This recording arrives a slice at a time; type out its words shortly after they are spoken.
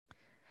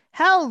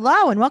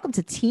Hello and welcome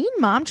to Teen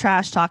Mom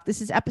Trash Talk. This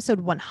is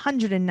episode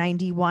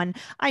 191.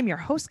 I'm your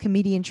host,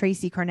 comedian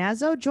Tracy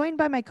Carnazzo, joined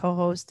by my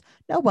co-host,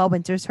 Noelle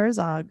Winters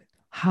Herzog.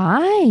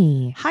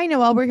 Hi. Hi,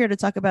 Noelle. We're here to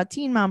talk about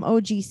Teen Mom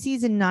OG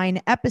Season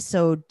 9,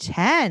 Episode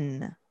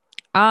 10.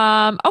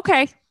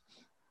 Okay.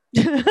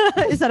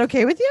 Is that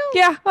okay with you?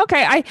 Yeah.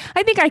 Okay. I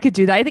think I could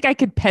do that. I think I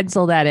could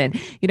pencil that in.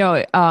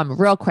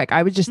 Real quick.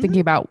 I was just thinking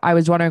about, I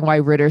was wondering why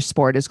Ritter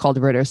Sport is called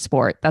Ritter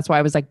Sport. That's why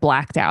I was like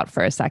blacked out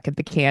for a second,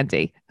 the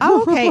candy.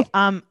 Oh, okay.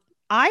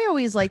 I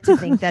always like to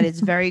think that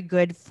it's very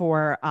good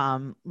for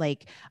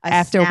like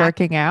after snack.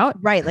 Working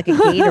out. Right, like a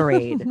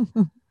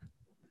Gatorade.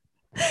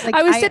 Like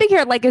I was sitting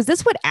here like, is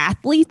this what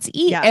athletes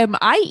eat? Yeah. Am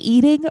I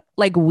eating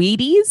like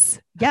Wheaties?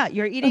 Yeah,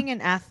 you're eating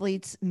an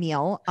athlete's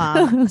meal.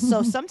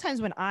 So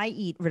sometimes when I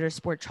eat Ritter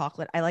Sport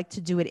chocolate, I like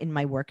to do it in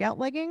my workout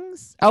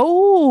leggings.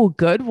 Oh,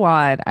 good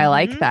one. I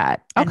like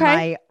that. And Okay.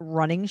 my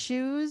running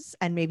shoes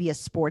and maybe a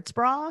sports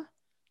bra.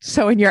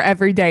 So in your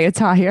everyday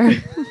attire.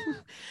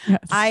 Yes.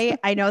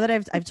 I know that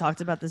I've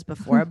talked about this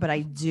before, but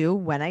I do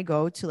when I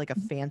go to like a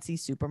fancy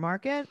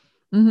supermarket,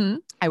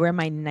 I wear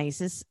my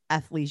nicest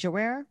athleisure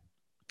wear.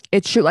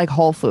 It's shoot like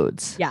Whole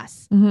Foods.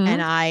 Yes. Mhm.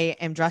 And I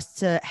am dressed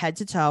to head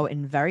to toe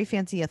in very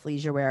fancy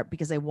athleisure wear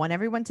because I want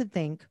everyone to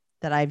think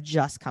that I've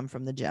just come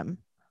from the gym.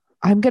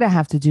 I'm going to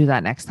have to do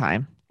that next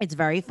time. It's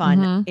very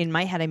fun. In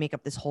my head, I make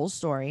up this whole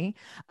story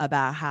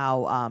about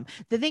how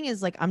the thing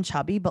is like I'm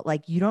chubby, but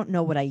like you don't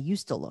know what I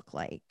used to look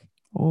like.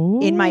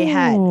 Ooh, In my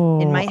head,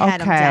 okay. I'm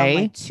down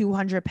like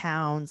 200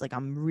 pounds. Like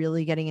I'm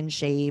really getting in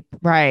shape.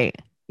 Right.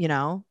 You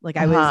know, like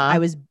I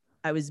was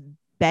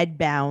bed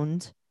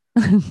bound.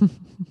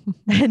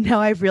 And now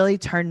I've really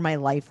turned my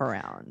life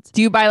around.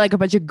 Do you buy like a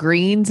bunch of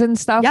greens and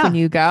stuff when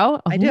you go?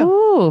 I do.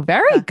 Ooh,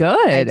 very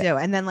good. I do.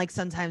 And then like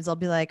sometimes I'll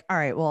be like, all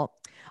right, well,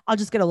 I'll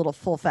just get a little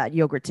full fat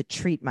yogurt to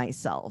treat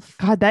myself.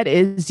 God, that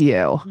is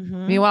you.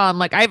 Meanwhile, I'm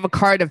like, I have a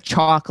cart of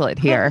chocolate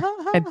here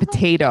and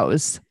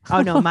potatoes.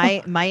 Oh no,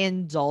 my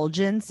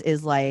indulgence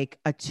is like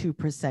a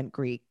 2%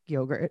 Greek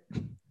yogurt.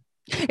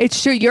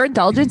 It's true. Your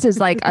indulgence is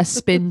like a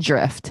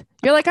spindrift.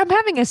 You're like, I'm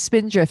having a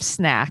spindrift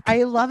snack.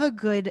 I love a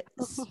good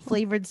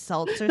flavored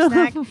seltzer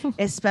snack,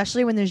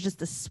 especially when there's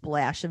just a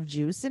splash of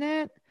juice in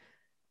it.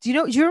 Do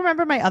you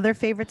remember my other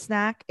favorite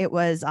snack? It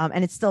was,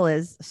 and it still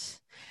is,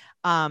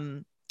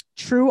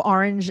 True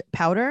Orange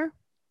Powder.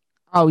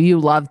 Oh, you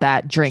love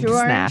that drink True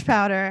snack. Orange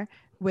Powder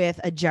with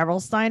a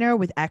Gerolsteiner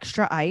with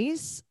extra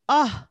ice.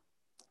 Oh,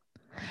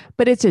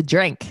 but it's a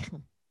drink.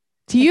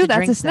 To you,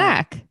 that's a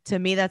snack. To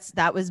me, that's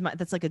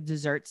like a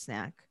dessert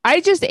snack.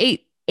 I just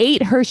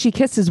ate Hershey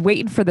Kisses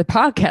waiting for the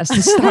podcast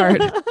to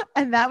start.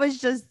 And that was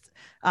just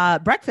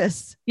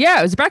breakfast. Yeah,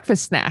 it was a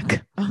breakfast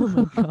snack.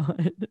 Oh my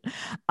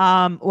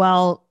God.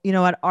 Well, you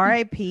know what?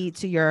 RIP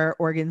to your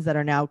organs that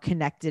are now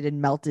connected and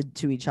melted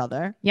to each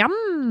other.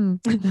 Yum.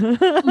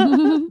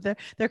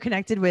 They're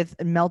connected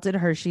with melted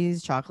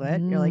Hershey's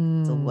chocolate. You're like,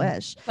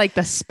 delish. Like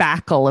the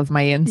spackle of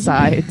my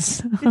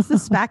insides. It's the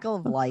spackle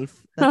of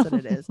life. That's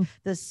what it is.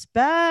 The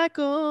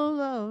spackle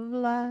of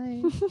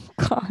life.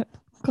 God,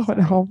 going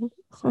home.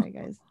 Sorry,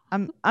 guys.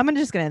 I'm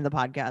just gonna end the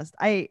podcast.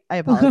 I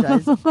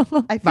apologize.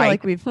 I feel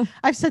like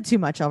I've said too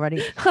much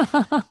already.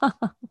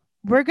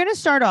 We're gonna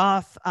start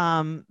off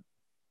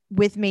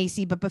with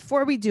Macy, but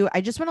before we do,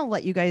 I just want to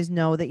let you guys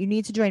know that you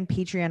need to join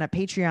Patreon at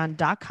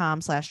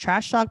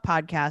patreon.com/trash talk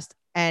podcast.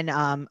 And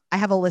I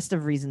have a list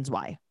of reasons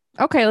why.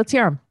 Okay, let's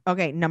hear them.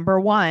 Okay, number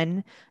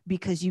 1,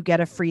 because you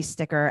get a free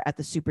sticker at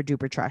the super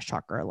duper trash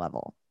talker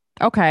level.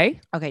 Okay.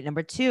 Okay,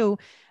 number 2,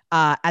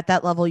 at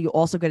that level, you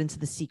also get into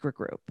the secret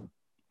group,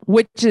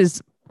 which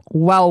is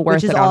well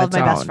worth it. Which is all of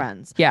my best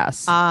friends.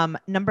 Yes.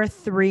 Number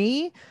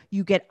 3,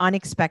 you get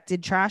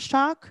unexpected trash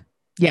talk.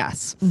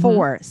 Yes.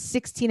 4,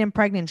 16 and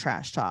pregnant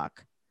trash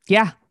talk.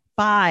 Yeah.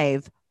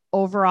 5,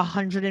 over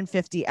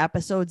 150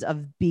 episodes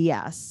of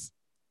BS,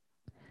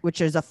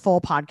 which is a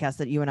full podcast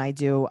that you and I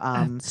do.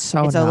 It's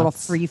a little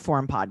free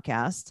form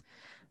podcast,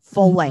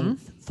 full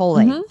length.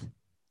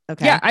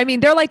 Okay. Yeah. I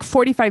mean, they're like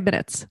 45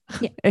 minutes.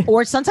 Yeah.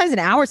 Or sometimes an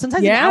hour,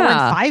 sometimes an hour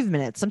and 5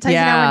 minutes, sometimes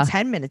an hour and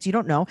 10 minutes. You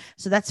don't know.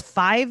 So that's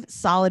 5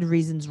 solid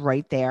reasons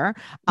right there.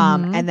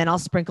 And then I'll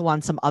sprinkle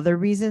on some other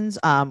reasons.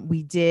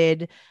 We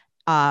did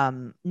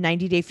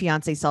 90 Day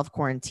Fiance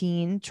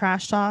self-quarantine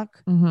trash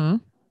talk.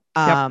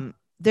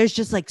 There's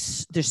just like,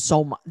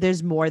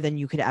 there's more than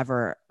you could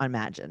ever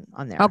imagine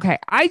on there. Okay.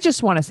 I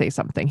just want to say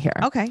something here.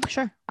 Okay,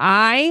 sure.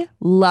 I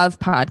love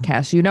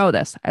podcasts. You know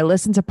this. I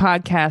listen to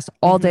podcasts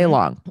all day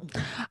long.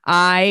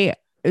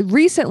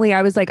 Recently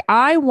I was like,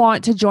 I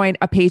want to join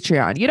a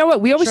Patreon. You know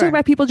what? We always talk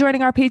about people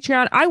joining our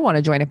Patreon. I want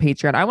to join a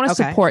Patreon. I want to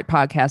support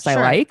podcasts I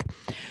like.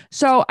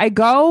 So I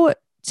go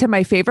to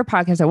my favorite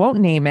podcast. I won't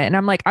name it. And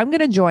I'm like, I'm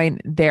going to join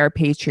their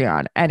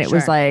Patreon. And it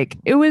was like,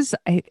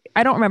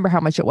 I don't remember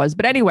how much it was,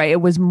 but anyway, it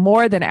was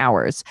more than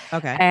hours.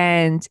 Okay.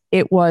 And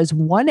it was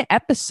 1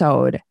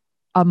 episode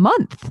a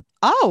month.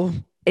 Oh,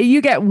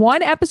 you get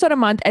one episode a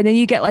month, and then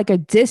you get like a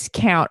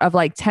discount of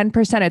like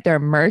 10% at their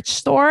merch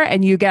store,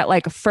 and you get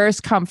like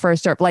first come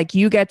first serve. Like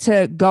you get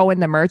to go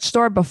in the merch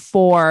store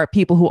before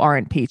people who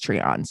aren't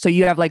Patreon, so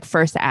you have like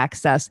first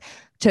access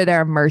to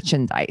their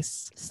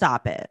merchandise.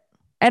 Stop it.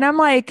 And I'm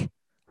like,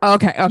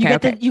 okay.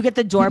 You get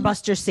the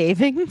doorbuster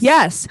savings.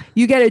 Yes,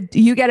 you get a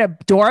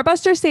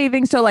doorbuster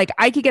savings. So like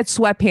I could get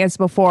sweatpants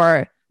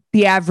before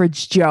the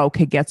average Joe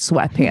could get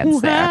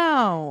sweatpants.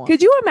 Wow. There.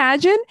 Could you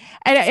imagine?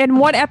 And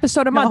one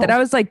episode a month. And I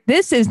was like,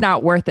 this is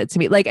not worth it to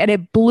me. Like, and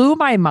it blew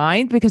my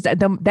mind because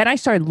then I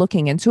started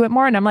looking into it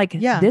more, and I'm like,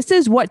 this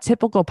is what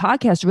typical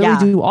podcasts really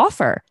do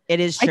offer. It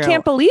is true. I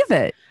can't believe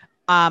it.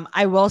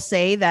 I will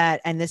say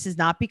that, and this is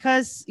not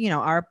because,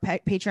 our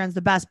Patreon's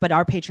the best, but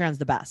our Patreon's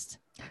the best.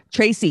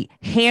 Tracy,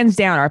 hands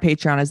down, our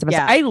Patreon is the best.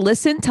 Yeah. I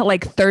listen to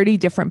like 30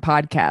 different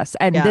podcasts,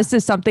 and this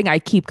is something I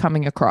keep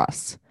coming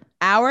across.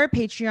 Our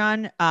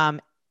Patreon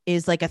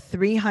is like a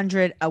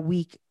 $300 a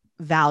week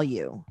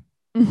value.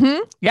 Mm-hmm.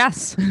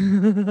 Yes,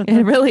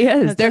 it really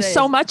is. There's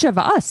so much of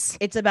us.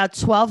 It's about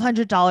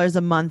 $1,200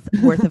 a month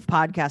worth of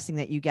podcasting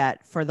that you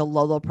get for the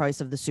low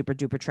price of the super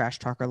duper trash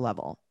talker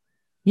level.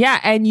 Yeah.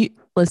 And you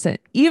listen,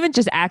 even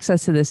just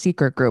access to the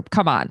secret group.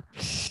 Come on.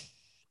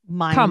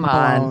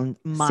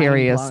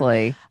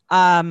 Seriously.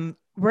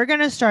 We're going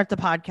to start the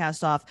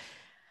podcast off.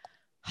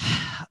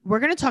 We're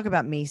going to talk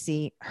about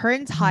Macy. Her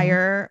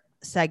entire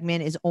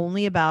segment is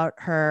only about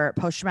her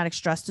post-traumatic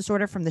stress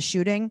disorder from the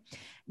shooting.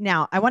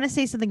 Now, I want to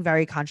say something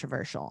very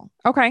controversial.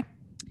 Okay.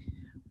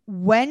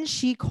 When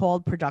she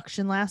called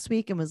production last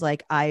week and was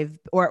like,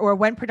 or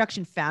when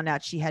production found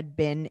out she had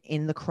been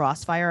in the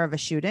crossfire of a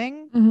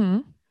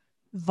shooting,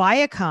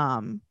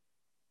 Viacom,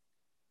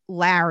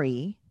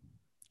 Larry,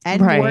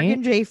 and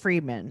Morgan J.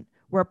 Freeman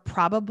were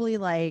probably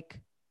like,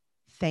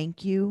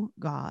 thank you,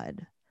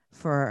 God,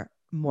 for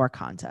more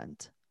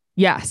content.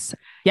 Yes.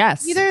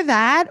 Either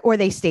that or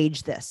they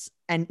staged this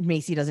and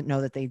Macy doesn't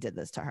know that they did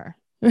this to her.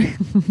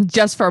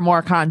 Just for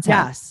more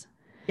content.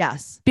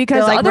 Yes.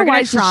 Because like,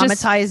 otherwise we're going to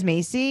traumatize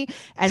Macy,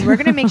 and we're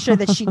going to make sure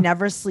that she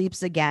never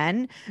sleeps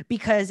again.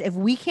 Because if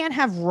we can't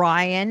have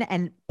Ryan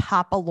and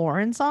Papa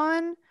Lawrence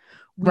on,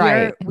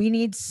 we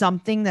need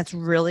something that's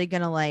really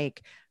going to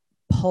like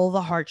pull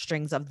the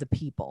heartstrings of the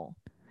people.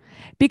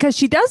 Because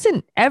she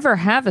doesn't ever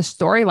have a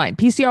storyline.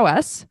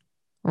 PCOS,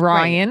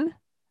 Ryan,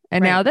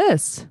 and now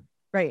this.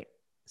 Right.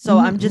 So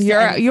I'm just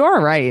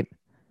you're right.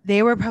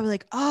 They were probably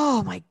like,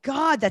 oh my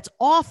God, that's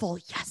awful.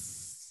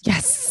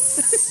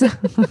 Yes.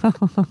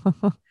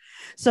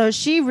 So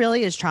she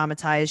really is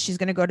traumatized. She's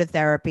going to go to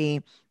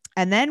therapy.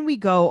 And then we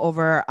go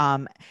over,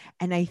 and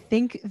I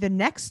think the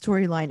next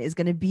storyline is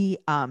going to be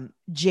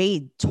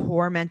Jade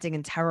tormenting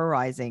and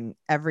terrorizing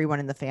everyone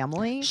in the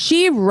family.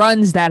 She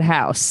runs that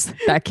house,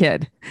 that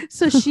kid.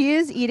 So she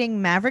is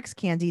eating Maverick's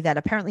candy that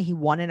apparently he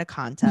won in a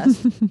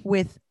contest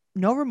with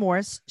no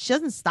remorse. She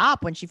doesn't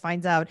stop when she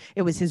finds out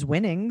it was his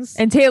winnings.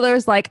 And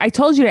Taylor's like, I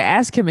told you to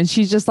ask him. And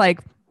she's just like,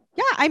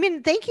 yeah, I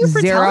mean, thank you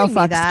for telling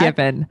me that.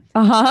 Given.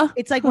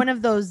 It's like one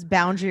of those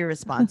boundary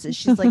responses.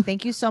 She's like,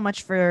 thank you so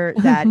much for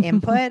that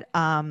input.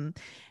 And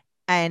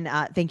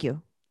thank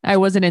you. I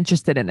wasn't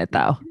interested in it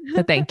though,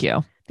 but thank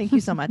you. Thank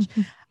you so much.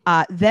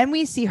 Then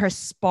we see her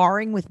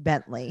sparring with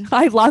Bentley.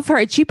 I love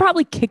her. She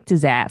probably kicked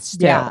his ass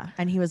too. Yeah.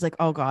 And he was like,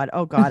 oh God,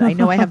 I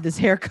know I have this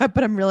haircut,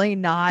 but I'm really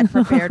not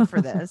prepared for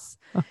this.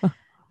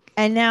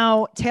 And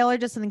now Taylor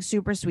does something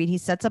super sweet. He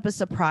sets up a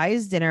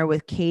surprise dinner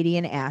with Katie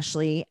and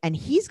Ashley, and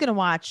he's going to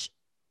watch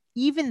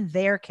even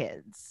their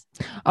kids.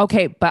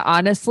 Okay. But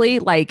honestly,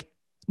 like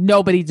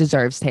nobody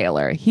deserves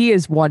Taylor. He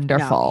is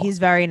wonderful. No, he's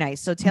very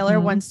nice. So Taylor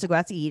wants to go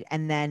out to eat.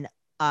 And then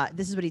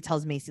this is what he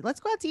tells Macy.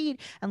 Let's go out to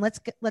eat and let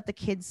the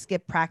kids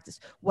skip practice.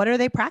 What are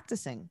they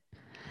practicing?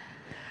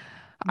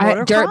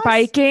 Dirt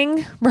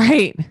biking.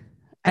 Right.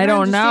 I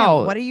don't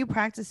know. What are you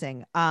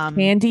practicing?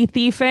 Candy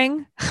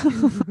thieving.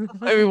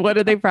 I mean, what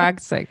are they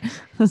practicing?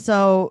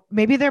 So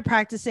maybe they're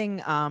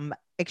practicing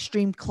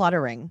extreme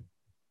cluttering.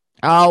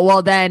 Oh,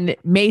 well, then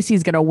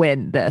Macy's going to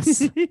win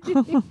this.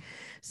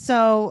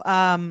 So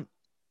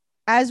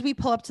as we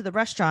pull up to the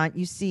restaurant,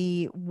 you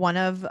see one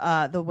of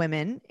the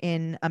women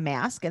in a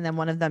mask and then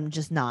one of them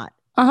just not.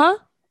 Uh-huh.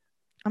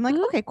 I'm like,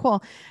 okay,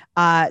 cool.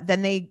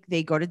 Then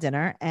they go to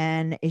dinner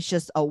and it's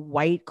just a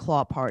White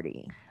Claw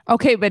party.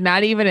 Okay, but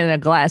not even in a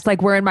glass.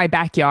 Like we're in my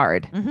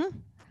backyard. Mm-hmm.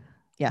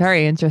 Yes.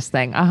 Very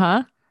interesting.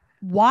 Uh-huh.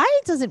 Why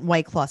doesn't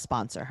White Claw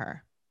sponsor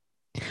her?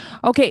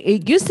 Okay,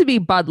 it used to be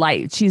Bud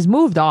Light. She's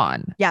moved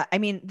on. Yeah, I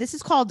mean, this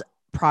is called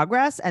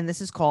progress and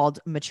this is called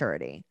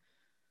maturity.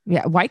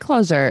 Yeah, White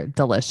Claws are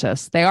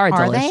delicious. They are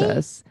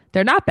delicious.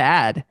 They're not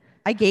bad.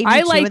 I gave you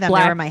two of them.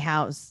 They were in my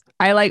house.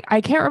 I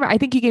can't remember. I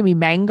think you gave me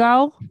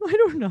mango. I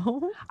don't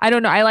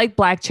know. I like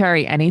black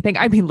cherry, anything.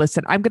 I mean,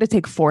 listen, I'm going to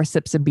take 4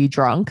 sips and be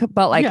drunk,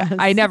 but like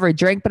I never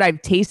drink, but I've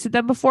tasted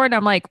them before. And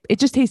I'm like, it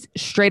just tastes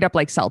straight up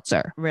like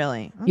seltzer.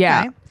 Really? Okay.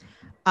 Yeah.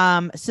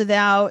 So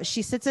now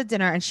she sits at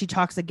dinner and she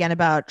talks again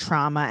about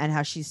trauma and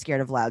how she's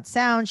scared of loud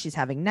sounds. She's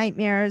having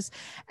nightmares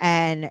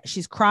and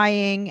she's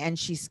crying and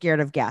she's scared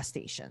of gas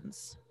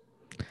stations.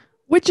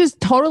 Which is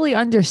totally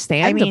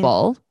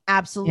understandable. I mean,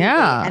 absolutely.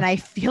 Yeah. And I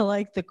feel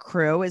like the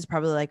crew is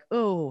probably like,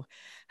 oh,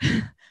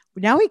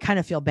 now we kind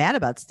of feel bad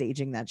about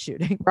staging that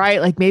shooting. Right.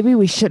 Like maybe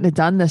we shouldn't have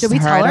done this. Did we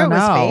tell her it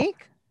was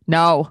fake?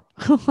 No.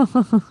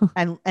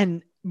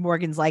 And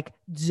Morgan's like,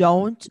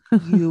 don't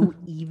you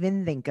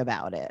even think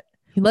about it.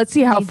 Let's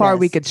see how far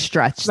we could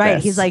stretch right.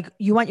 This. He's like,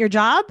 you want your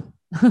job?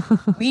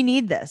 We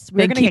need this.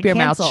 We're going to keep your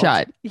canceled.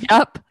 Mouth shut.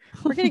 Yep.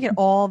 We're going to get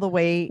all the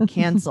way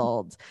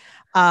canceled.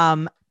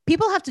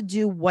 People have to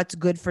do what's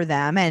good for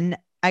them. And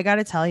I got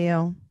to tell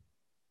you,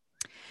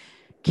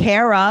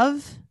 Care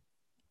of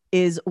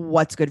is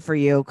what's good for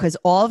you, because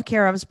all of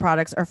Care of's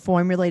products are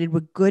formulated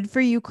with good for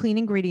you clean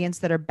ingredients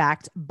that are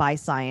backed by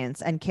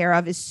science. And Care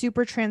of is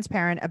super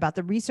transparent about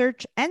the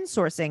research and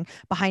sourcing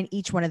behind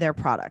each one of their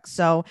products.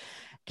 So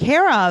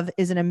Care of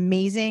is an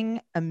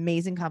amazing,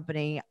 amazing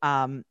company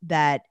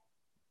that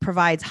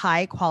provides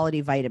high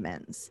quality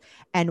vitamins.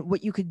 And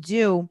what you could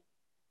do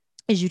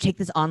is you take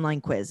this online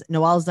quiz.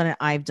 Noelle's done it.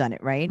 I've done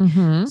it, right?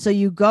 Mm-hmm. So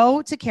you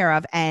go to Care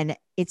of, and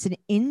it's an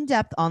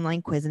in-depth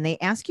online quiz, and they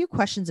ask you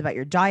questions about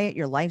your diet,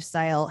 your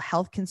lifestyle,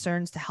 health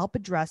concerns to help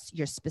address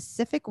your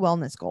specific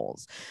wellness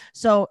goals.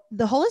 So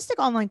the holistic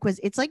online quiz,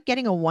 it's like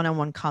getting a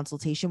one-on-one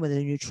consultation with a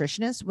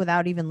nutritionist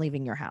without even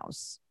leaving your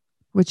house.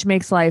 Which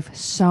makes life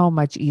so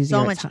much easier.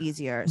 So much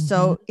easier. Mm-hmm.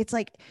 So it's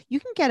like you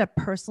can get a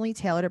personally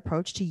tailored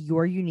approach to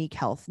your unique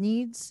health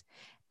needs.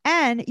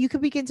 And you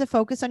can begin to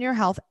focus on your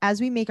health as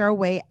we make our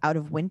way out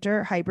of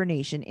winter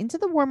hibernation into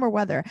the warmer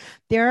weather.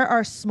 There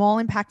are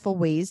small, impactful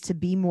ways to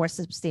be more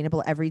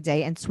sustainable every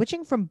day. And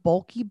switching from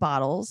bulky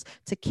bottles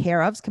to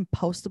Care of's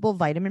compostable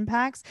vitamin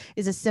packs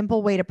is a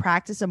simple way to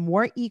practice a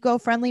more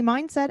eco-friendly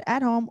mindset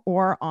at home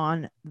or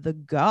on the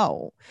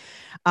go.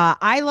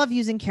 I love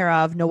using Care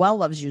of. Noelle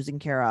loves using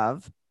Care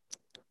of.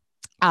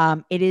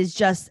 It's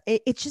just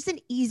an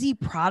easy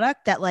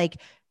product that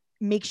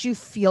makes you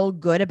feel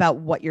good about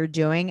what you're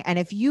doing. And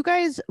if you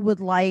guys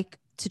would like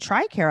to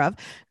try Care of,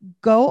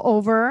 go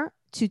over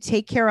to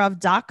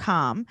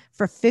takecareof.com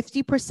for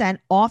 50%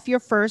 off your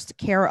first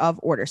Care of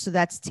order. So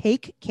that's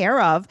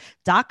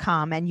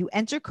takecareof.com, and you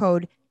enter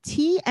code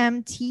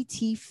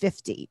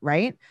TMTT50,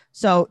 right?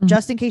 So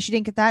just in case you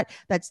didn't get that,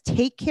 that's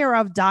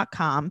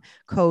takecareof.com,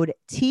 code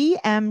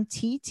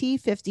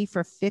TMTT50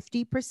 for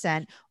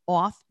 50%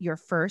 off your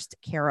first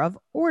Care of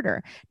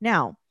order.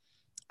 Now,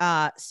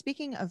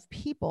 speaking of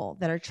people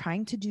that are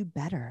trying to do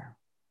better.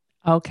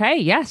 Okay.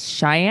 Yes.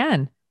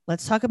 Cheyenne.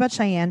 Let's talk about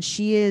Cheyenne.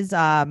 She is,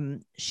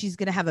 she's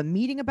going to have a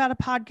meeting about a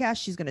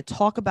podcast. She's going to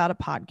talk about a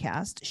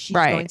podcast. She's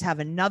going to have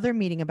another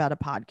meeting about a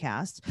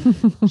podcast.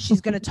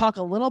 She's going to talk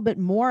a little bit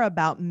more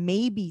about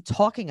maybe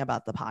talking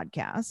about the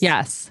podcast.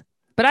 Yes.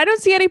 But I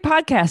don't see any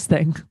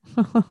podcasting.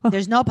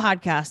 There's no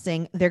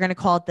podcasting. They're going to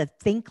call it the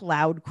Think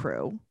Loud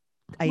Crew.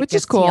 Which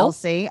is cool.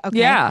 TLC. Okay.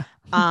 Yeah.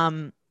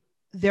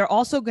 They're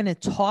also going to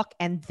talk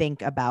and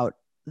think about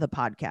the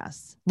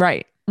podcast.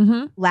 Right.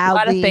 Mm-hmm. Loudly. A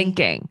lot of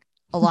thinking.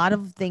 A lot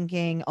of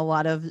thinking, a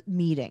lot of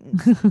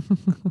meetings.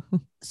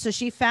 So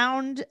she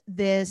found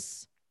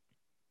this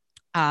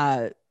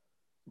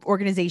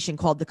organization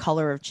called The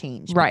Color of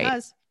Change. Right.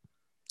 Because,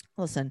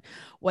 listen,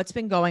 what's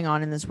been going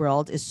on in this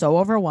world is so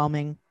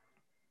overwhelming.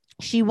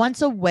 She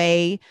wants a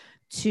way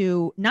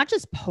to not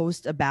just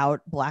post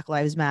about Black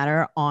Lives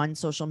Matter on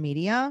social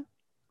media.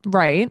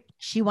 Right.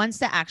 She wants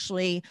to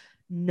actually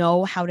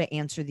know how to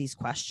answer these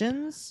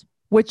questions,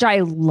 which I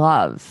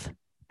love.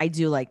 I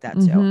do like that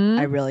too. Mm-hmm.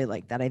 I really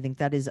like that. I think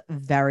that is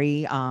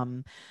very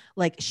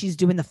she's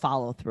doing the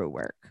follow through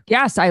work.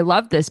 Yes, I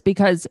love this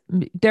because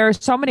there are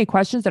so many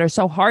questions that are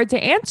so hard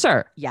to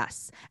answer.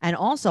 Yes. And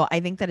also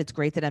I think that it's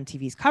great that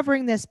MTV is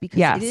covering this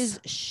because it is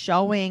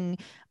showing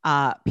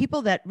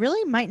people that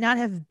really might not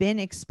have been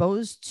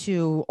exposed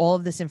to all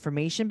of this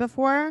information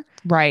before.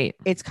 Right.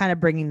 It's kind of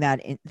bringing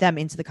them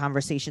into the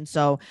conversation.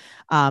 So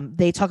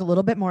they talk a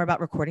little bit more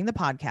about recording the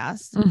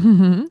podcast.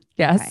 Mm-hmm.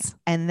 Yes. Okay.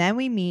 And then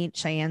we meet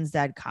Cheyenne's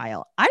dad,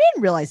 Kyle. I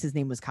didn't realize his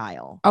name was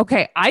Kyle.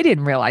 Okay. I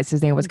didn't realize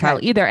his name was Kyle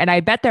either. And I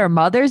bet their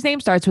mother's name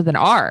starts with an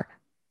R.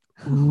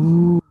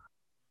 Ooh.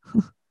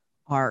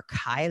 R.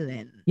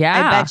 Kylan.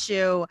 Yeah. I bet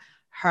you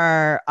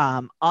her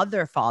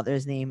other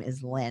father's name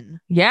is Lynn.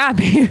 Yeah,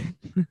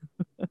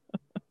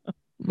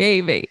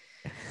 maybe.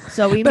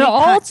 So but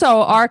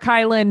also our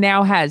Kylan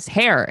now has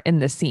hair in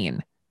the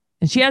scene,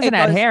 and she hasn't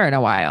had hair in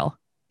a while.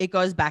 It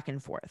goes back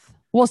and forth.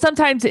 Well,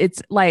 sometimes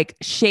it's like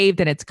shaved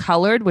and it's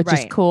colored, which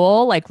is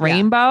cool, like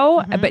rainbow.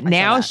 Mm-hmm. But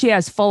now she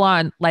has full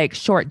on like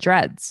short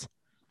dreads.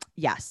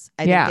 Yes.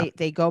 I think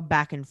they go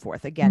back and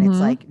forth. Again, it's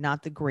like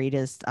not the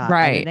greatest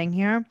editing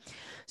here.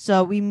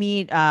 So we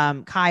meet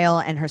Kyle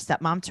and her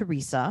stepmom,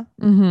 Teresa.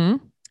 Mm-hmm.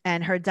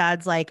 And her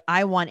dad's like,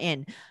 I want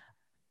in.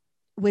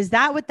 Was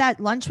that what that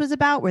lunch was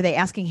about? Were they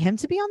asking him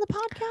to be on the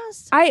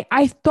podcast?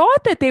 I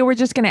thought that they were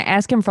just going to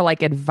ask him for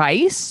like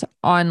advice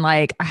on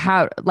like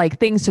how, like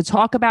things to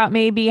talk about,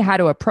 maybe how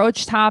to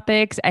approach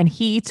topics. And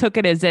he took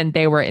it as in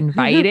they were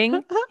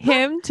inviting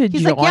him to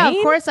join. Like, yeah, of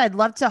course. I'd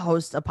love to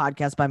host a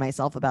podcast by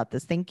myself about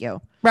this. Thank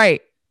you.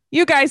 Right.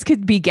 You guys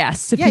could be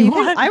guests if you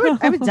want.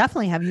 I would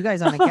definitely have you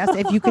guys on a guest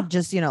if you could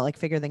just, like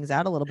figure things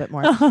out a little bit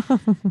more.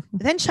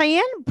 Then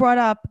Cheyenne brought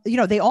up,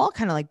 they all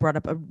kind of like brought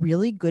up a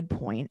really good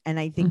point. And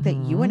I think that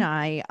you and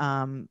I,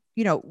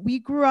 we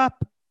grew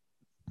up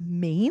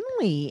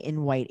mainly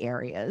in white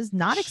areas,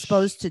 not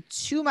exposed to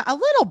too much, a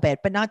little bit,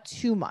 but not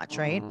too much.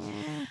 Right.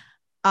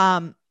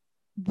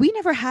 We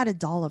never had a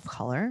doll of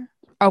color.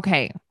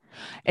 Okay.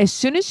 As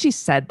soon as she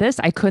said this,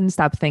 I couldn't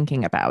stop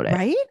thinking about it.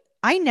 Right.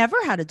 I never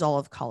had a doll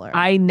of color.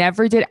 I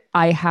never did.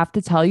 I have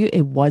to tell you,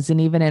 it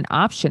wasn't even an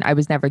option. I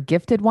was never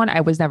gifted one.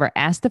 I was never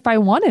asked if I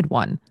wanted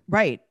one.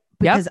 Right.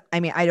 Because I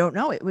don't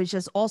know. It was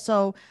just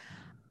also,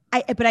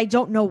 but I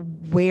don't know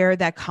where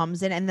that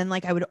comes in. And then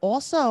like, I would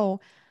also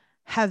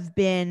have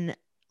been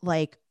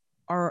like,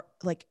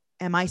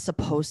 am I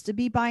supposed to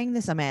be buying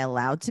this? Am I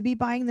allowed to be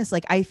buying this?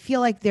 Like, I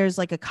feel like there's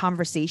like a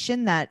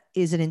conversation that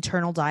is an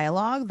internal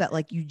dialogue that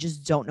like, you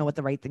just don't know what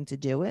the right thing to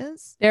do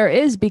is. There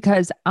is,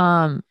 because,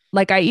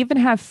 like I even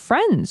have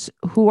friends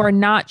who are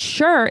not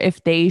sure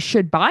if they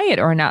should buy it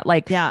or not.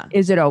 Like,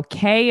 is it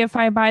okay if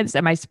I buy this?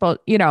 Am I supposed,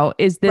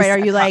 is this right? Are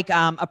you like,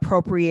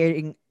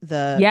 appropriating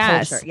the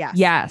culture?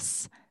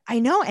 Yes. I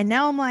know. And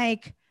now I'm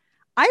like,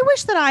 I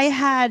wish that I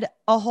had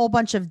a whole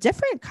bunch of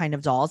different kind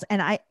of dolls.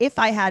 And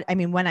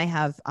when I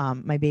have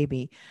my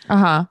baby,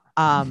 all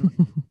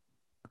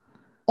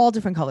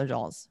different color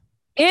dolls.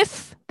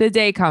 If the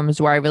day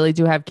comes where I really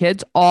do have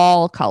kids,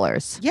 all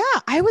colors. Yeah.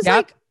 I was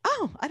like,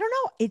 oh, I don't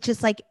know. It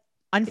just like,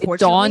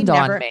 unfortunately, it dawned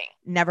on me.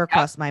 Never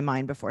crossed my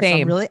mind before.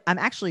 Same. So I'm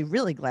actually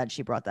really glad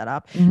she brought that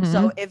up.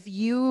 So if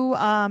you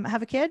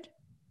have a kid,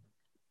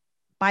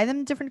 buy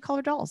them different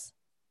color dolls.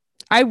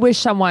 I wish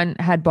someone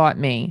had bought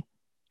me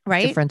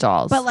different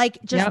dolls, but like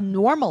just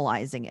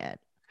normalizing it.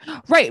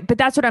 Right. But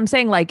that's what I'm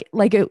saying. Like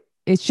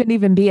it shouldn't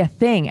even be a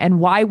thing. And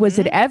why was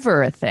it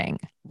ever a thing?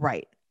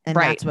 Right. And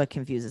that's what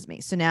confuses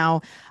me. So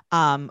now,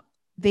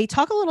 they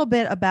talk a little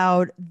bit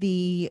about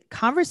the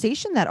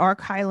conversation that R.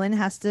 Kylan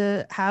has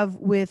to have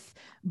with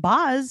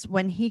Boz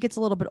when he gets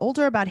a little bit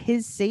older about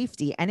his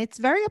safety. And it's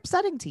very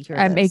upsetting to hear.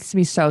 It makes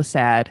me so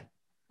sad.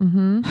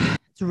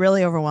 It's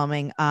really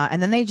overwhelming. And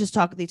then they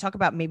talk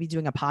about maybe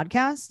doing a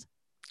podcast.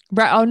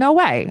 Right. Oh, no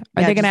way.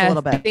 Are they going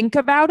to think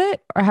about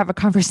it or have a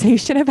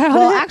conversation about it?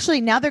 Well, actually,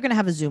 now they're going to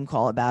have a Zoom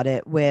call about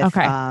it with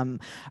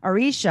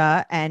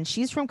Arisha, and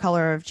she's from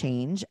Color of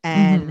Change.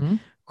 And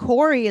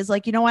Corey is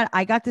like, you know what?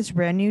 I got this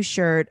brand new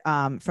shirt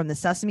from the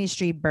Sesame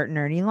Street Bert and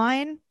Ernie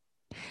line.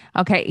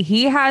 Okay.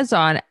 He has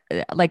on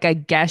like a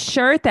guest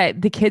shirt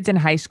that the kids in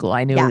high school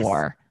I knew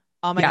wore.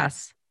 Oh my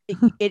gosh.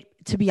 It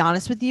to be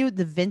honest with you,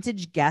 the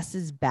vintage Guess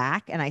is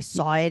back, and I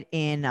saw it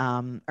in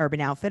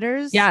Urban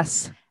Outfitters.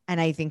 Yes. And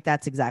I think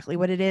that's exactly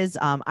what it is.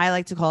 I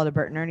like to call it a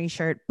Bert and Ernie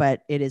shirt,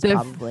 but it is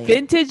probably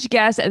vintage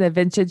Guess and the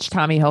vintage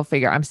Tommy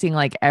Hilfiger. I'm seeing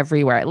like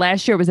everywhere.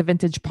 Last year it was a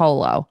vintage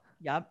polo.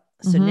 Yep.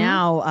 So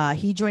now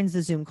he joins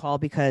the Zoom call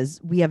because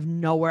we have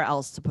nowhere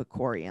else to put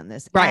Corey in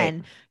this. Right.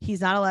 And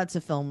he's not allowed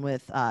to film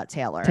with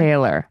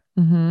Taylor.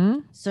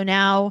 So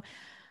now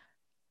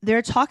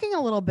they're talking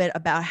a little bit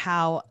about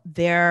how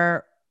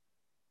their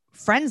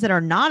friends that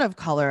are not of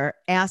color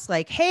ask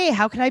like, hey,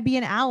 how can I be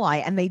an ally?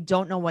 And they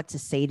don't know what to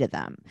say to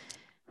them.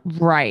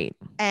 Right.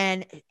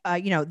 And,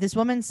 this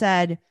woman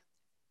said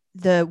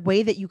the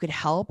way that you could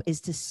help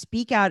is to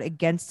speak out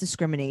against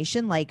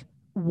discrimination, like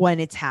when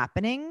it's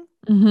happening,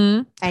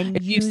 and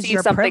if use you see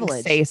your something,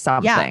 privilege. say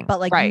something. Yeah, but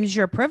like use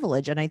your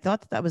privilege. And I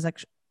thought that was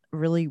actually a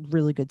really,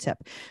 really good tip.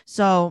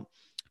 So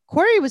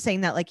Corey was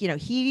saying that, like,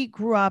 he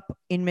grew up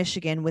in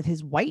Michigan with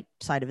his white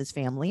side of his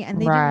family, and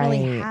they didn't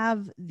really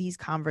have these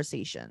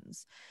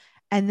conversations.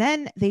 And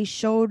then they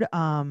showed,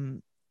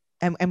 and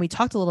we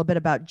talked a little bit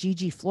about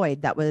Gigi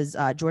Floyd. That was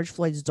George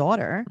Floyd's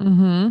daughter.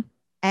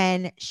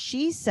 And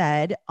she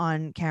said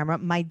on camera,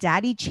 my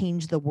daddy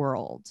changed the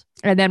world.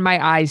 And then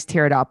my eyes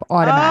teared up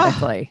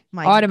automatically.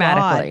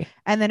 God.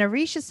 And then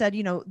Arisha said,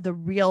 the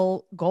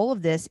real goal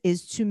of this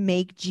is to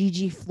make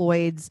Gigi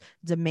Floyd's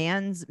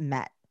demands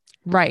met.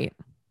 Right.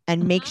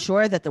 And make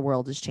sure that the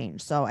world has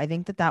changed. So I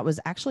think that was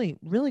actually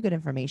really good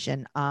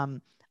information.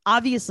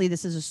 Obviously,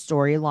 this is a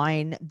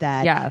storyline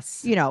that,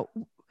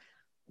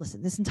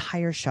 listen, this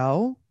entire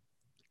show,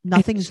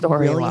 nothing's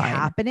really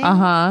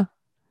happening.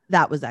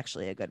 That was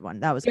actually a good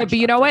one. That was but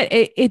you know what?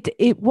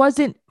 It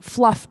wasn't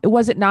fluff. It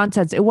wasn't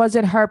nonsense. It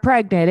wasn't her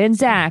pregnant and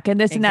Zach and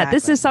this and that.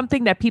 This is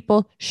something that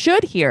people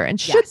should hear and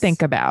should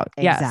think about.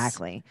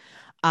 Exactly.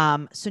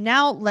 So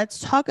now let's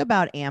talk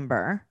about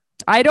Amber.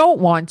 I don't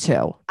want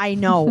to. I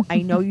know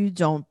you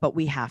don't, but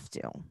we have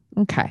to.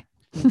 Okay.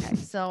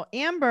 So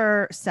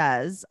Amber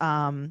says,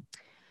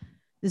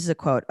 this is a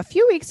quote. A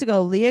few weeks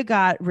ago, Leah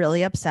got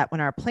really upset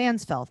when our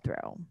plans fell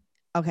through.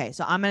 Okay.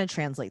 So I'm going to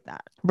translate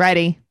that.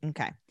 Ready.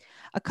 Okay.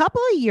 A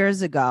couple of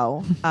years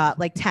ago,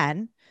 like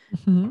 10,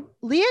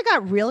 Leah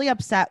got really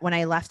upset when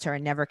I left her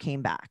and never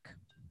came back.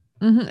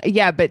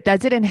 Yeah, but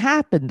that didn't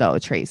happen though,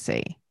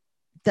 Tracy.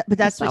 But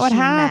that's not what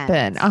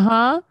happened.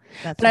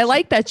 But I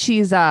like that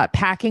she's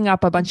packing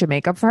up a bunch of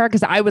makeup for her,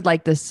 because I would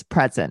like this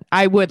present.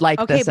 I would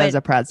like this as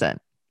a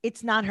present.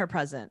 It's not her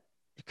present.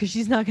 because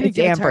she's not going to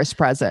get Amber's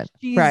present.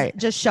 She's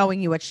just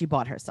showing you what she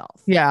bought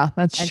herself. Yeah,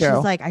 that's and true. And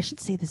she's like, I should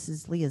say this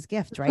is Leah's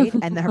gift, right?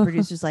 And then her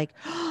producer's like,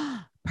 oh,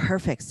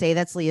 perfect. Say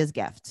that's Leah's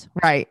gift.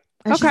 Right.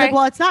 And she's like,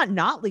 well, it's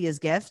not Leah's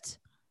gift.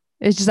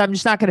 It's just, I'm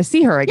just not going to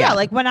see her again. Yeah.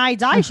 Like when I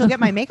die, she'll get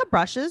my makeup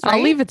brushes. Right?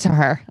 I'll leave it to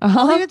her.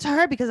 I'll leave it to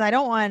her because I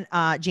don't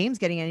want James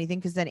getting anything,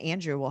 because then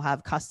Andrew will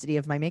have custody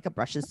of my makeup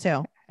brushes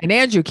too. And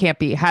Andrew can't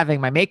be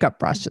having my makeup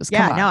brushes.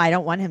 Yeah, no, I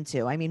don't want him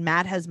to. I mean,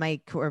 Matt has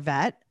my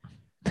Corvette.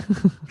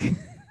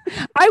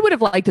 I would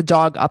have liked a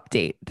dog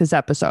update this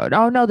episode.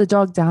 Oh no, the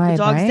dog died.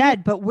 The dog's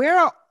dead. But where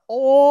are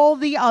all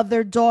the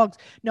other dogs?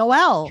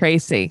 Noelle.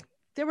 Tracy.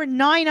 There were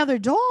 9 other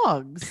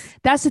dogs.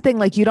 That's the thing.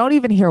 Like, you don't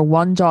even hear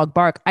one dog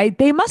bark.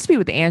 They must be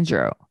with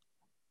Andrew.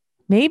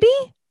 Maybe?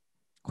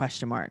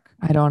 Question mark.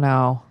 I don't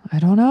know.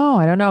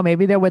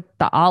 Maybe they're with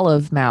the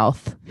olive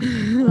mouth.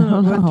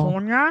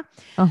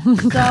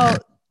 So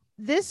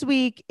this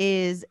week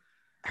is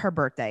her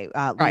birthday,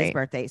 Leah's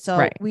birthday.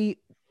 So we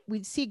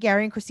see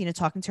Gary and Christina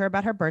talking to her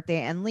about her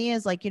birthday, and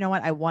Leah's like, you know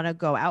what? I want to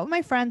go out with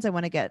my friends. I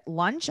want to get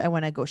lunch. I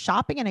want to go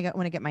shopping, and I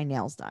want to get my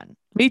nails done.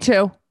 Me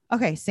too.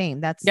 Okay,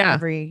 same. That's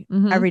every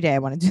day I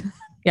want to do that.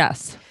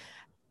 Yes.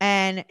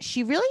 And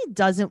she really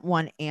doesn't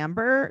want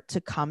Amber to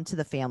come to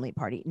the family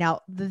party. Now,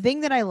 the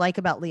thing that I like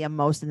about Leah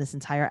most in this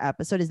entire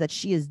episode is that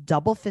she is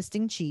double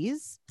fisting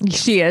cheese.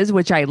 She is,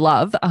 which I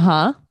love.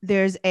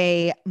 There's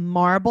a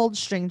marbled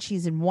string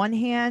cheese in one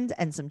hand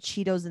and some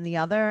Cheetos in the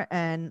other.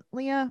 And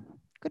Leah,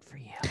 good for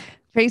you.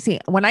 Tracy,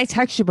 when I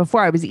texted you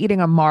before, I was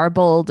eating a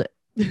marbled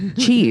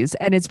cheese,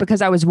 and it's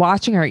because I was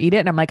watching her eat it,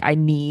 and I'm like, I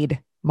need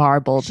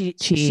marbled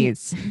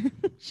cheese.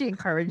 She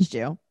encouraged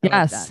you.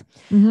 Yes.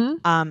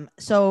 Like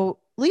so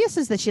Leah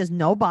says that she has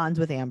no bonds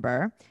with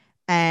Amber,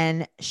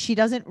 and she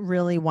doesn't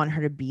really want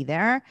her to be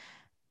there.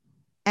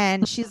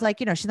 And she's like,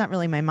 she's not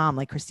really my mom.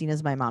 Like,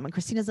 Christina's my mom. And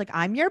Christina's like,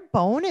 I'm your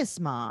bonus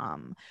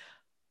mom.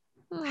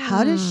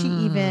 How does she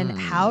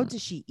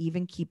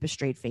even keep a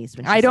straight face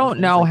when I don't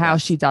know how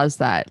she does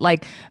that.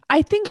 Like,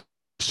 I think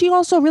she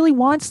also really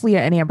wants Leah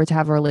and Amber to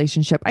have a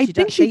relationship. I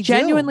think she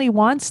genuinely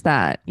wants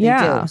that.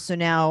 Yeah. So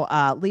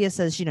now Leah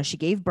says, she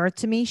gave birth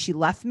to me. She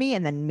left me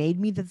and then made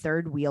me the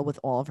third wheel with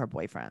all of her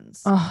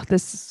boyfriends. Oh,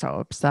 this is so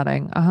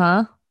upsetting.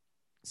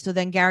 So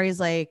then Gary's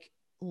like,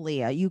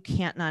 Leah, you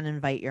can't not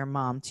invite your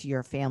mom to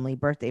your family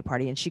birthday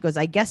party. And she goes,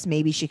 I guess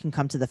maybe she can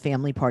come to the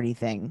family party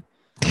thing.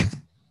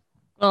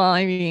 Well,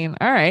 I mean,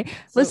 all right.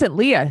 Listen,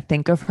 Leah,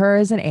 think of her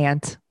as an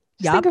aunt.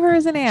 Think of her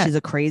as an aunt. She's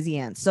a crazy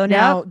aunt. So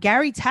now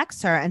Gary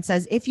texts her and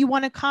says, if you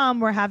want to come,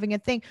 we're having a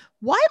thing.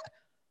 Why?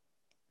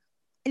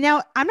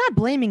 Now, I'm not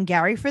blaming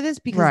Gary for this,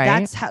 because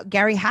that's how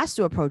Gary has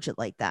to approach it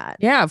like that.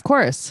 Yeah, of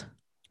course.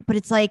 But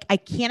it's like, I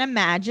can't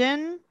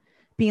imagine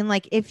being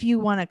like, if you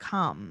want to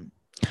come.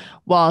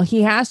 Well,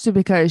 he has to,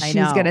 because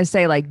she's going to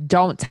say, like,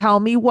 don't tell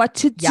me what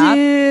to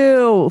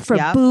do for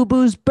Boo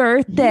Boo's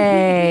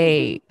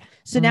birthday.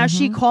 So now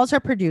she calls her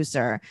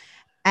producer,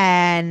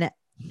 and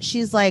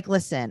she's like,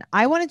 listen,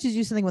 I wanted to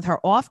do something with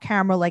her off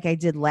camera like I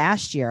did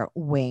last year.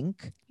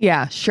 Wink.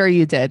 Yeah, sure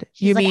you did.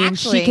 You mean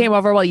she came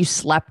over while you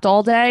slept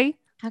all day?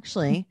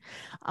 Actually,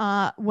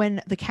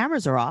 when the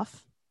cameras are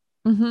off,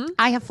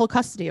 I have full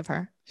custody of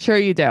her. Sure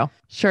you do.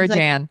 Sure,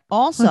 Jan.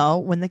 Also,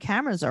 when the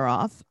cameras are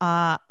off,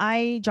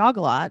 I jog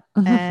a lot,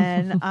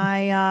 and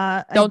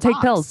I don't take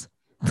pills.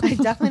 I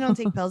definitely don't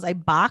take pills. I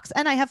box,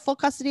 and I have full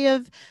custody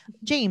of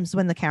James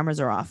when the cameras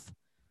are off.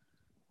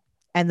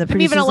 And the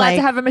I'm even allowed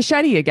to have a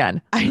machete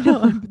again. I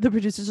know. The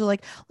producers are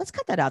like, let's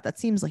cut that out. That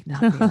seems like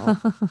not real.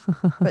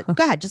 But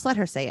go ahead. Just let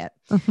her say it.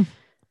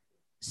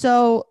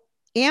 So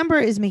Amber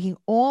is making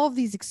all of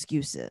these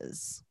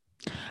excuses.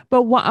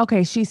 But what?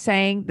 Okay, she's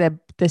saying that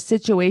the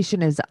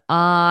situation is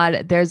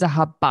odd. There's a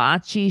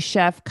hibachi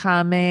chef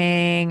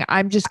coming.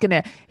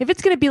 If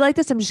it's gonna be like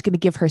this, I'm just gonna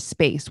give her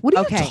space. What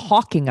are you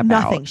talking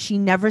about? Nothing. She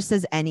never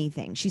says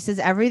anything. She says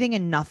everything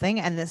and nothing.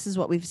 And this is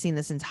what we've seen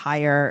this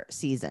entire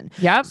season.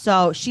 Yep.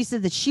 So she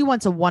said that she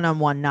wants a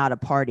one-on-one, not a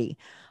party.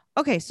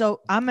 Okay, so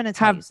I'm gonna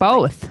tell you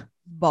both.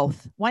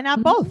 Both. Why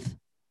not both?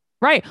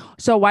 Right.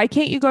 So why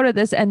can't you go to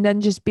this and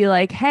then just be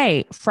like,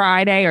 hey,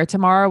 Friday or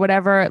tomorrow,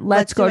 whatever,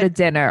 let's go to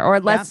dinner, or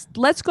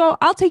let's go.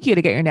 I'll take you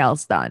to get your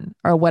nails done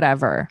or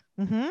whatever.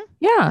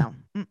 Yeah.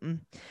 No.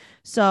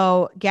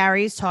 So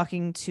Gary's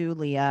talking to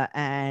Leah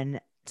and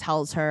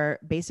tells her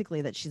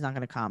basically that she's not going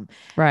to come.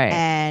 Right.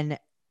 And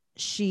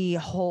he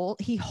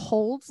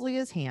holds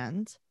Leah's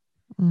hand.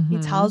 He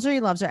tells her he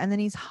loves her, and then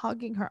he's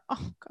hugging her.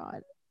 Oh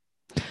God.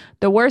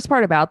 The worst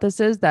part about this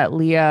is that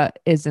Leah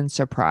isn't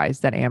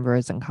surprised that Amber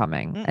isn't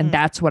coming. And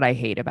that's what I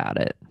hate about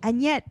it.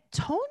 And yet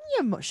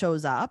Tonya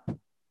shows up.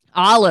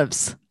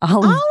 Olive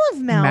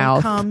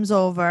Mouth comes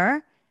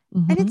over.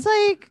 And it's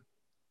like,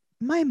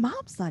 my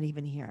mom's not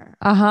even here.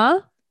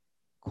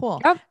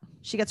 Cool. Yep.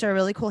 She gets her a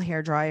really cool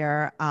hair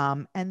dryer.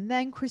 And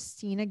then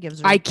Christina gives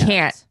her I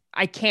can't.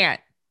 I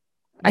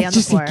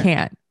just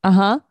can't.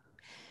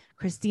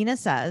 Christina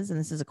says, and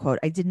this is a quote,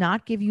 I did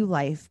not give you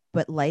life,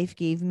 but life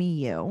gave me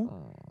you.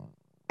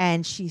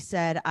 And she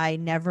said, I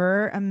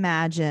never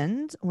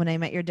imagined when I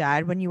met your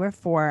dad when you were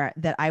 4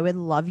 that I would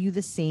love you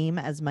the same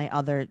as my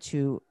other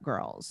 2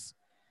 girls.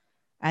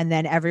 And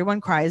then everyone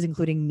cries,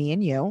 including me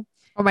and you.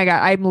 Oh my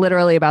God. I'm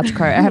literally about to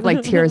cry. I have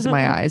like tears in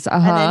my eyes.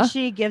 And then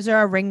she gives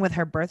her a ring with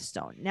her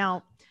birthstone.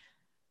 Now,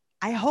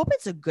 I hope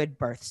it's a good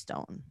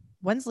birthstone.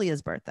 When's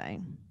Leah's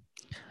birthday?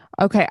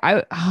 Okay.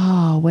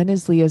 When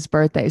is Leah's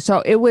birthday?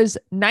 So it was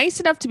nice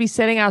enough to be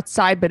sitting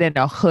outside, but in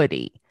a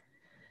hoodie.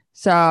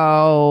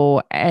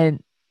 So,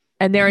 and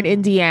they're in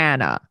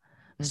Indiana.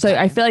 Okay. So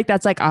I feel like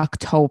that's like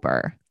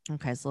October.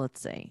 Okay. So let's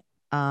see.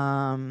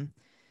 November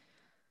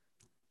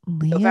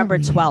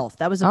 12th.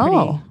 That was a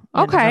pretty.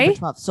 Okay. November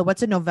 12th. So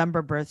what's a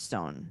November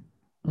birthstone?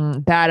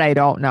 That I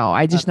don't know.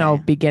 I just know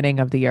beginning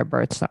of the year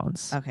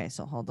birthstones. Okay.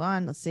 So hold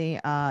on. Let's see.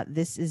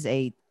 This is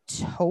a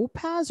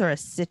topaz or a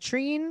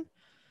citrine.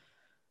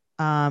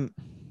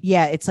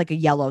 Yeah, it's like a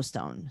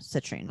Yellowstone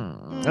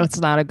citrine. It's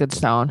not a good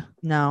stone.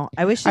 No,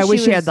 I wish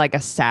she had like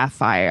a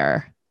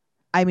sapphire.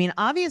 I mean,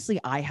 obviously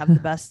I have the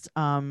best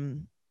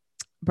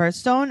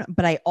birthstone,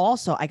 but I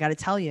got to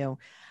tell you,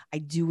 I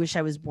do wish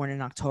I was born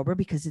in October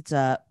because it's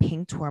a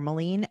pink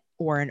tourmaline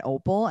or an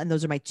opal, and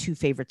those are my 2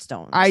 favorite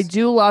stones. I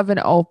do love an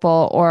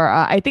opal, or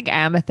I think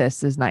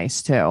amethyst is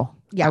nice too.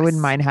 Yeah, I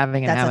wouldn't mind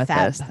having an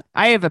amethyst.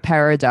 I have a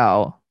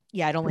peridot.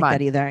 Yeah, I don't like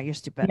that either. You're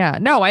stupid. Yeah,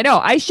 no, I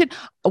know.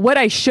 What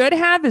I should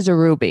have is a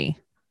ruby.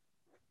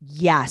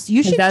 Yes,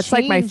 you should. That's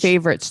like my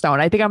favorite stone.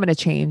 I think I'm going to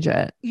change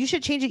it. You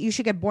should change it. You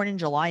should get born in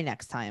July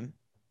next time.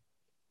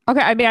 Okay,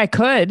 I mean, I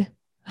could.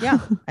 Yeah,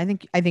 I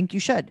think you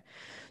should.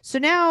 So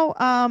now,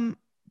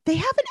 they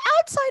have an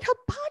outside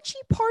hibachi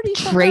party.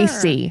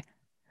 Tracy,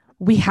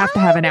 we have to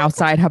have an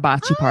outside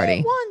hibachi party.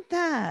 I want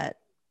that.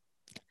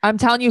 I'm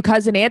telling you,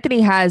 cousin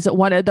Anthony has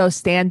one of those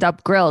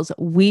stand-up grills.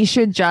 We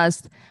should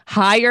just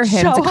hire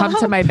him to come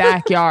to my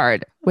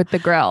backyard with the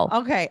grill.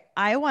 Okay,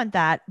 I want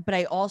that, but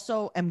I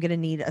also am gonna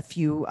need a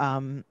few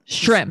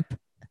shrimp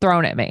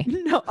thrown at me.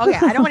 No, okay,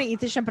 I don't want to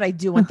eat the shrimp, but I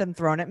do want them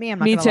thrown at me. I'm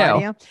not gonna lie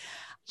to you.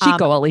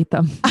 Chico will eat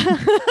them.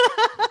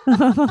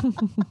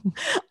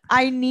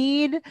 I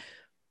need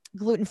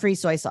gluten-free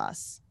soy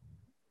sauce.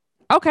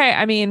 Okay,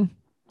 I mean,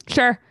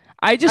 sure.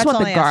 I just want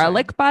the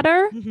garlic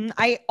butter. Mm-hmm.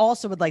 I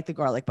also would like the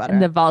garlic butter.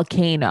 And the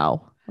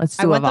volcano. Let's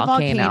do a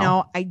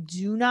volcano. I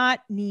do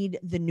not need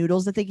the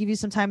noodles that they give you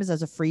sometimes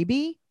as a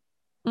freebie.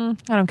 I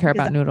don't care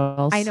about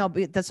noodles. I know,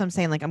 but that's what I'm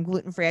saying. Like, I'm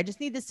gluten-free. I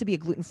just need this to be a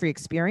gluten-free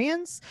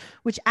experience,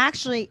 which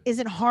actually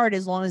isn't hard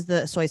as long as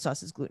the soy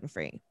sauce is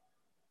gluten-free.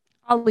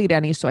 I'll eat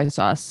any soy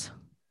sauce.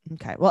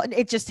 Okay. Well,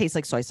 it just tastes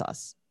like soy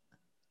sauce.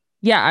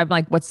 Yeah, I'm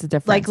like, what's the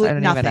difference? I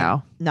don't even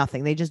know.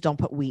 Nothing. They just don't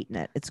put wheat in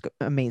it. It's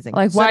amazing.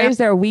 Like, why is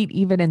there wheat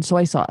even in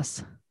soy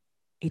sauce?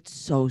 It's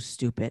so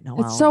stupid.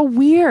 Noelle. It's so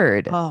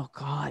weird. Oh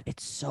God,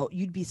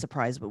 you'd be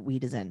surprised what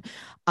wheat is in.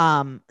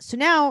 So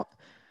now,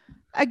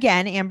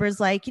 again,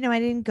 Amber's like, I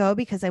didn't go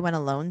because I went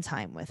alone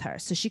time with her.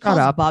 So she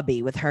calls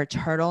Bubby with her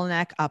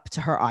turtleneck up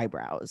to her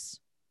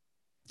eyebrows.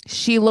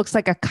 She looks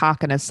like a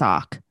cock in a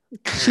sock.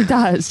 She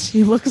does.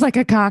 She looks like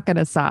a cock in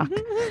a sock.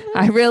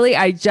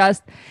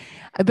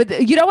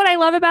 But you know what I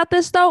love about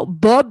this though?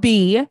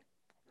 Bubby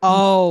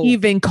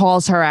even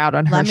calls her out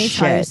on her shit. Let me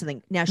tell you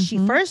something. Now,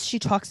 she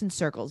talks in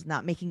circles,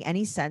 not making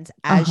any sense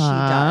as she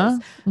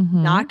does,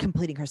 not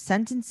completing her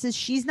sentences.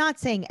 She's not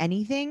saying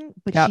anything,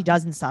 but she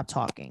doesn't stop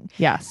talking.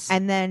 Yes.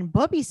 And then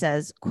Bubby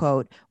says,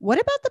 quote, what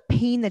about the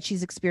pain that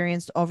she's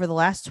experienced over the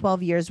last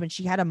 12 years when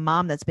she had a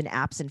mom that's been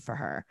absent for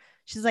her?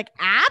 She's like,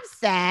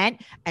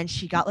 absent. And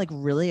she got like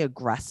really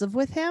aggressive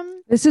with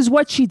him. This is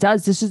what she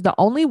does. This is the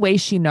only way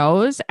she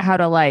knows how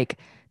to like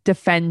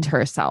defend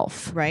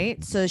herself.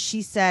 Right. So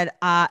she said,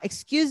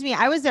 excuse me,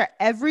 I was there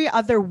every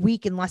other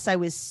week unless I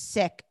was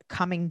sick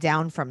coming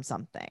down from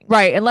something.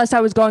 Right. Unless I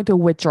was going through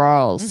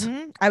withdrawals.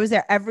 I was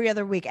there every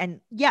other week. And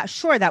yeah,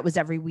 sure, that was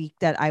every week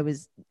that I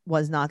was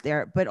not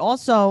there. But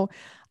also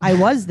I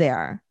was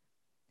there.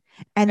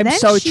 And I'm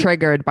so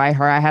triggered by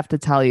her, I have to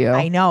tell you.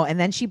 I know. And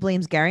then she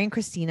blames Gary and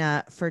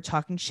Christina for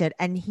talking shit.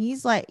 And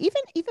he's like,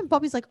 even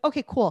Bobby's like,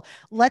 okay, cool.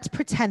 Let's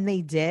pretend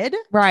they did.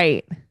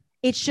 Right.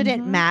 It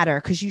shouldn't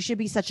matter because you should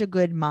be such a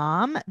good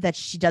mom that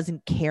she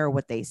doesn't care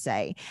what they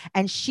say.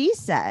 And she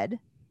said,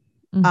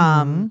 do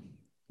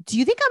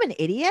you think I'm an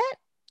idiot?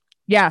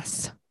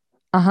 Yes.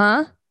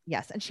 Uh-huh.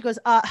 Yes. And she goes,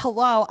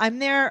 hello, I'm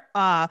there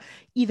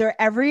either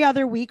every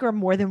other week or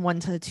more than 1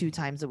 to 2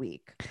 times a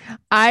week.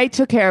 I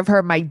took care of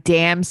her my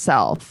damn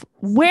self.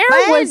 Where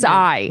was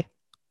I?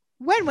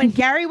 When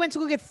Gary went to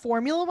go get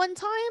formula one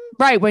time?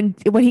 Right. When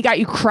he got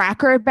you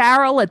Cracker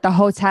Barrel at the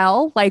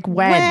hotel? Like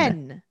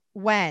when?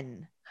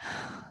 When?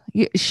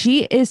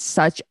 She is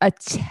such a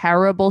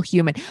terrible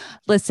human.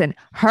 Listen,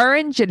 her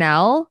and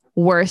Janelle,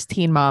 worst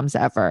teen moms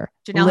ever.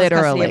 Janelle literally.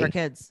 Has custody of her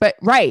kids. But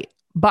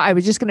I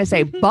was just going to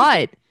say,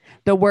 but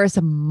the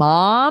worst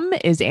mom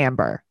is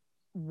Amber.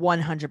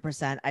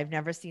 100%. I've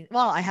never seen,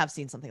 well, I have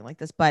seen something like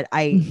this, but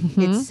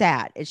it's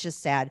sad. It's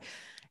just sad.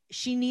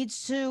 She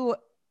needs to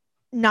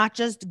not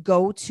just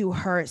go to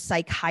her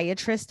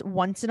psychiatrist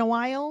once in a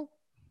while.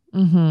 She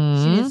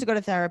needs to go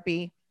to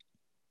therapy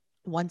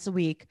once a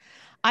week.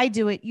 I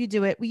do it. You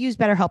do it. We use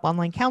BetterHelp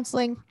Online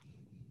Counseling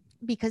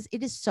because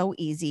it is so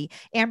easy.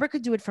 Amber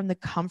could do it from the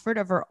comfort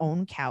of her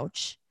own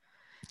couch.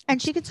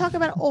 And she could talk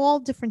about all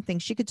different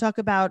things. She could talk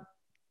about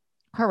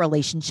her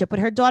relationship with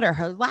her daughter,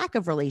 her lack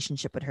of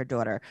relationship with her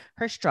daughter,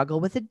 her struggle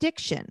with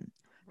addiction,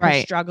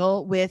 her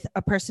struggle with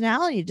a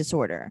personality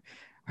disorder,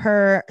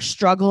 her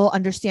struggle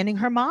understanding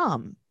her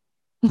mom.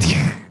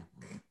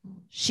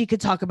 She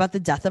could talk about the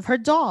death of her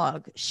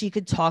dog. She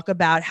could talk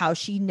about how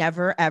she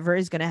never, ever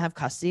is going to have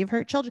custody of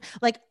her children.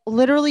 Like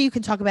literally you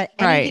can talk about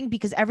anything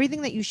because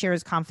everything that you share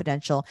is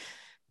confidential.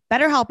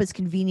 BetterHelp is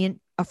convenient,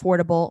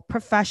 affordable,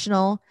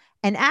 professional.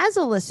 And as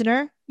a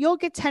listener, you'll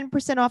get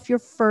 10% off your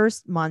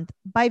first month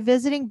by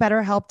visiting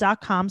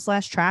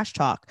betterhelp.com/trash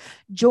talk.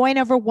 Join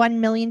over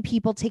 1 million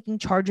people taking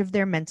charge of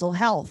their mental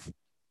health.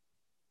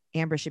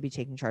 Amber should be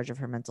taking charge of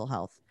her mental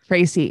health.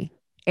 Tracy,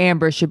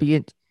 Amber should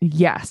be,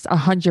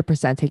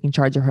 100% taking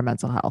charge of her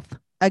mental health.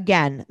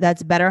 Again,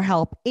 that's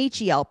BetterHelp,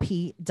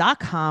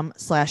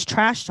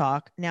 HELP.com/trash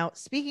talk. Now,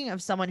 speaking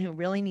of someone who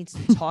really needs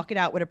to talk it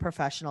out with a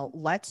professional,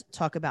 let's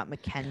talk about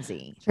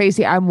Mackenzie.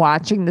 Tracy, I'm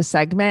watching the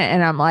segment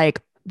and I'm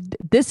like,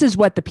 this is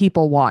what the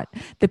people want.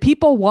 The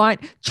people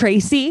want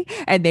Tracy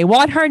and they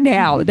want her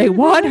now. They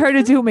want her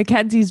to do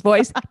Mackenzie's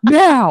voice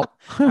now.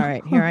 All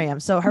right, here I am.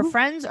 So her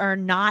friends are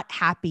not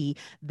happy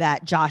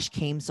that Josh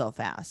came so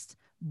fast.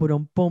 I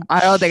don't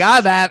think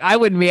I'm that. I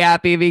wouldn't be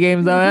happy if he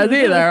came so fast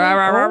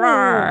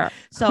either.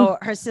 So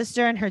her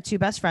sister and her two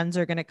best friends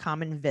are going to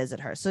come and visit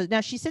her. So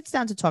now she sits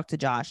down to talk to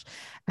Josh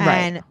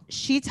and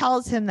she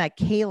tells him that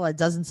Kayla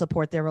doesn't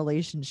support their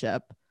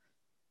relationship.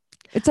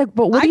 It's like,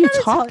 but what are you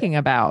talking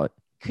about?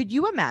 Could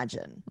you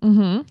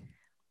imagine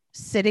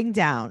sitting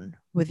down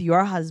with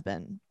your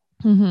husband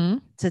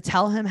to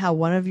tell him how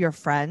one of your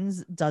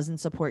friends doesn't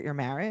support your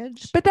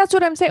marriage? But that's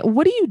what I'm saying.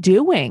 What are you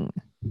doing?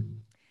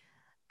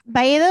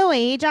 By the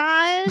way,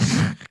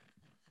 Josh,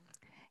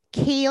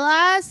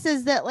 Kayla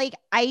says that like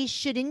I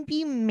shouldn't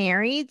be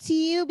married to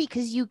you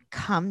because you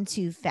come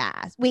too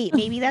fast. Wait,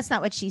 maybe that's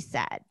not what she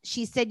said.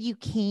 She said you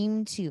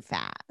came too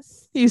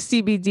fast. You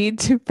CBD'd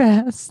too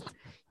fast.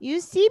 You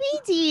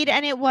CBD'd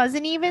and it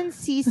wasn't even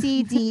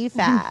CCD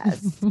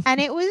fast.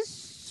 And it was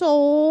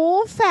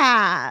so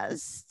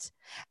fast.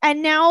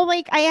 And now,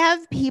 like, I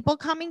have people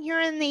coming here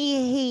and they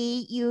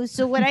hate you.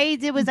 So what I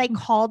did was I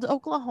called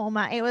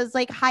Oklahoma. It was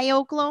like, hi,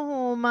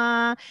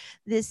 Oklahoma.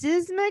 This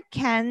is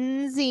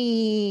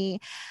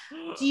Mackenzie.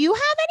 Do you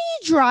have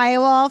any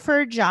drywall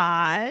for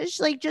Josh?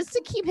 Like, just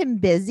to keep him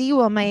busy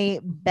while my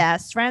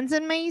best friends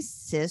and my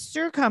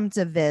sister come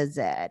to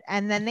visit.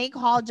 And then they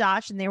called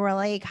Josh and they were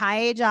like,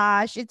 hi,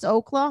 Josh. It's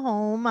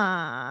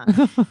Oklahoma.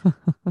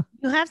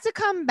 You have to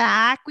come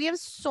back. We have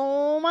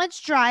so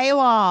much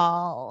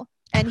drywall.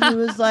 And he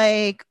was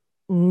like,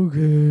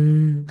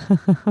 okay,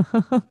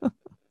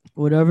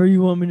 whatever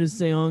you want me to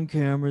say on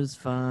camera is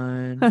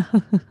fine.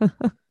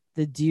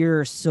 The deer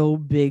are so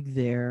big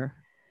there.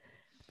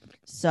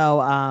 So,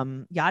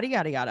 yada,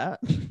 yada, yada.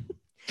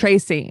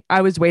 Tracy, I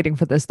was waiting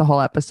for this the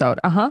whole episode.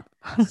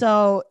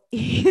 So,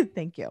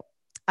 thank you.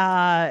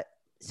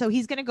 So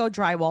he's going to go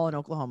drywall in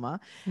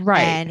Oklahoma.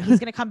 Right. And he's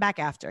going to come back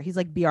after. He's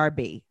like,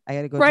 BRB. I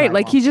got to go Right. drywall.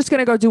 Like he's just going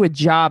to go do a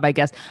job, I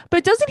guess.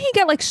 But doesn't he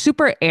get like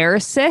super air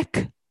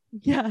sick?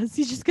 Yes,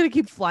 he's just gonna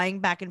keep flying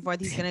back and forth.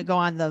 He's gonna go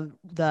on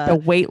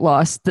the weight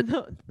loss.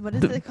 What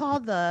is it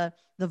called? The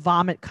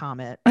vomit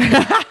comet.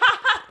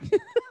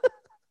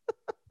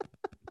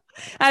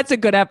 That's a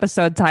good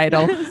episode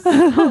title.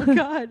 Oh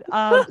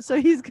God. So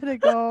he's gonna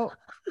go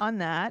on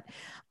that.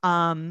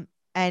 And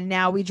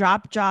now we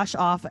drop Josh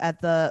off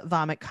at the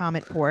vomit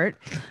comet port,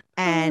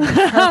 and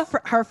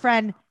her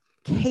friend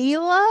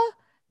Kayla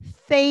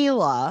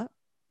Thayla,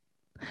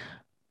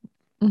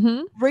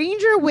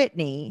 Ranger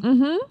Whitney.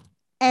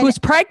 And who's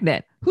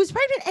pregnant,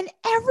 and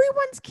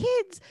everyone's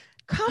kids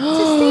come to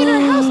stay at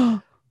her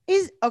house.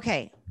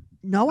 Okay.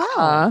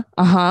 Noelle.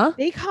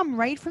 They come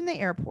right from the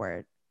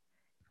airport.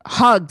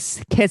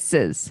 Hugs,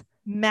 kisses,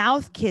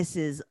 mouth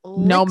kisses,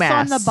 no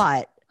mask on the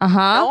butt.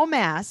 No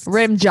masks.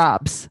 Rim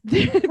jobs.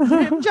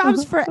 Rim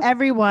jobs for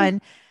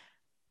everyone.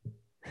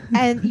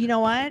 And you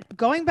know what?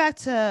 Going back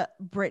to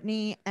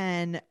Brittany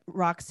and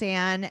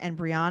Roxanne and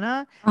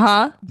Brianna,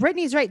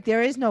 Brittany's right.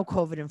 There is no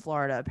COVID in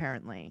Florida,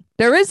 apparently.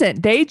 There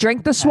isn't. They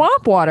drink the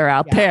swamp water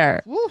out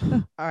there.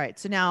 All right.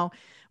 So now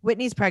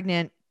Whitney's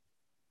pregnant.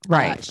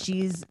 Right.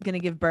 She's going to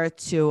give birth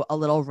to a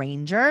little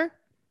ranger.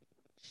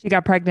 She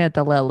got pregnant at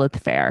the Lilith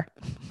Fair.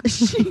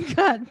 She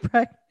got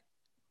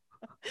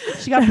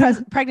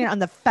pregnant on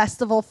the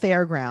festival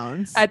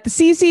fairgrounds. At the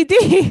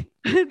CCD.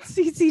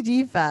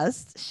 CCD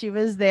Fest. She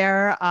was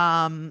there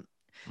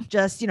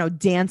just,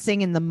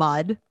 dancing in the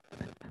mud.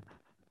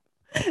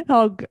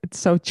 Oh, it's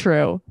so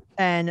true.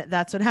 And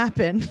that's what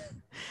happened.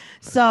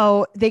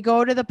 So they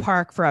go to the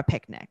park for a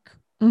picnic.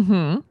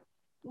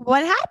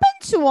 What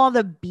happened to all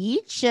the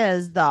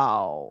beaches,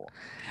 though?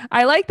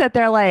 I like that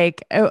they're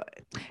like,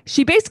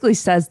 she basically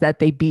says that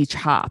they beach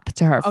hop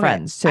to her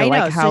friends too,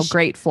 like how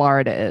great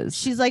Florida is.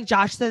 She's like,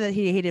 Josh said that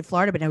he hated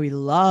Florida, but now he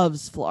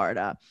loves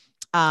Florida.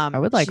 I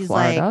would like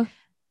Florida.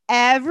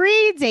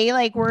 every day,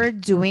 like we're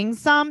doing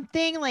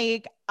something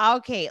like,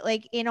 okay,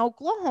 like in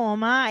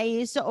Oklahoma, I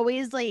used to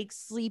always like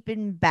sleep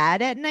in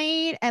bed at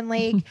night. And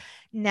like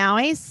now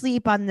I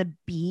sleep on the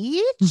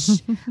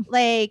beach.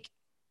 Like,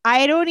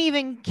 I don't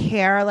even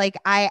care. Like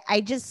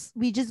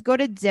we just go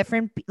to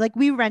different, like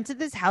we rented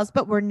this house,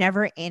 but we're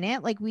never in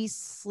it. Like we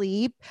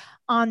sleep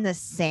on the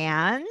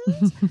sand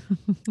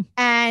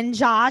and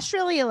Josh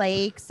really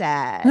likes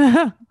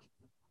it.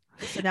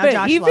 So now but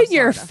Josh even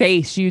your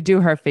face, you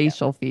do her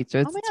facial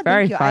features. Oh my God, it's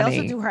very funny. I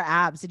also do her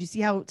abs. Did you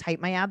see how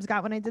tight my abs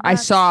got when I did that? I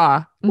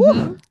saw.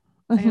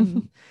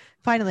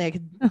 Finally, I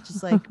could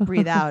just like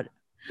breathe out.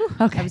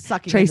 Okay. I was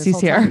sucking. Tracy's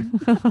here.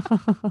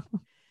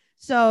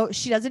 So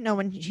she doesn't know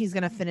when she's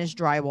going to finish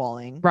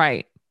drywalling.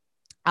 Right.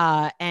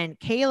 And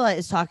Kayla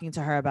is talking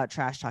to her about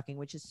trash talking,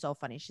 which is so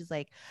funny. She's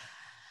like,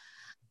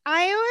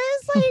 I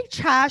was like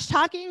trash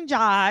talking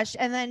Josh,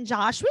 and then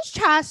Josh was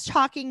trash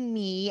talking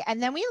me.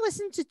 And then we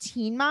listened to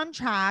Teen Mom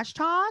Trash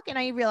Talk, and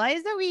I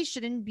realized that we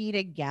shouldn't be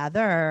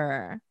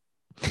together.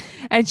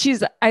 And she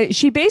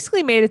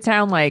basically made it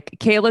sound like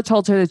Kayla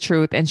told her the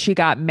truth and she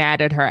got mad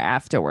at her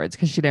afterwards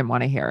because she didn't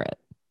want to hear it.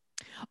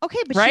 Okay,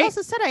 but she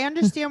also said, I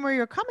understand where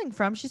you're coming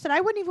from. She said,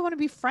 I wouldn't even want to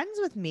be friends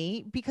with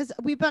me because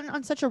we've been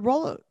on such a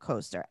roller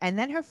coaster. And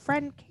then her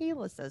friend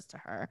Kayla says to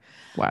her,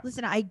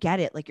 listen, I get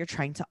it. Like, you're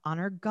trying to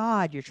honor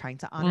God. You're trying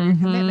to honor your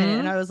commitment.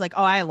 And I was like,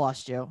 oh, I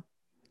lost you.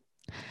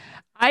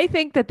 I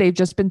think that they've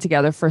just been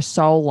together for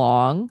so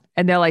long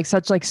and they're like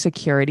such like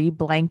security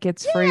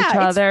blankets for each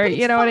other.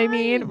 You know what I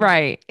mean?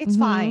 Right. It's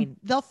fine.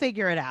 They'll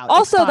figure it out.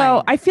 Also,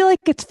 though, I feel like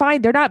it's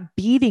fine. They're not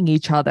beating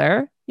each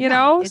other, you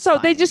know? So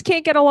they just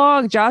can't get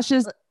along. Josh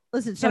is...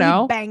 Listen, so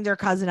he banged her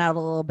cousin out a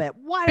little bit.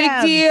 What? Big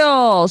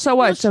deal. So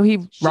what? So he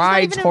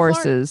rides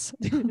horses.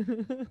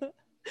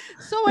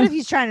 So what if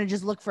he's trying to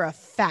just look for a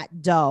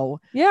fat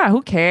doe? Yeah,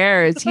 who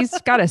cares? He's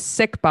got a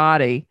sick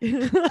body.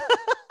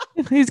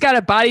 He's got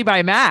a body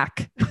by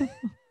Mac.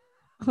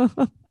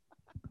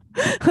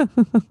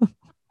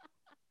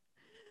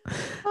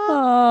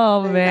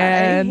 Oh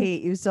man. I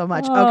hate you so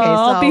much. Okay, so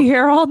I'll be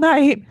here all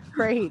night.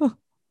 Great.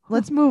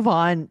 Let's move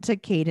on to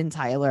Kate and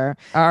Tyler.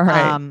 All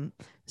right.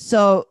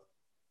 So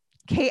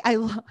Kate, I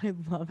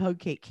love how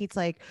Kate's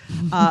like,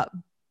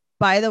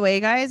 by the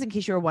way, guys, in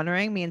case you were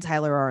wondering, me and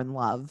Tyler are in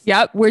love.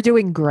 Yep, we're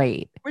doing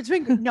great. We're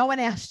doing good. No one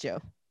asked you.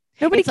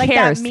 Nobody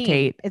cares,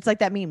 Kate. It's like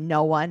that meme.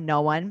 No one.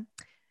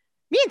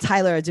 Me and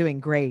Tyler are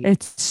doing great.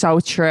 It's so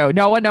true.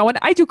 No one.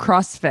 I do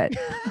CrossFit.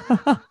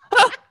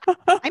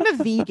 I'm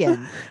a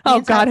vegan.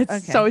 Oh God,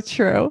 it's so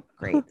true.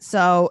 Great.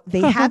 So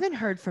they haven't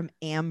heard from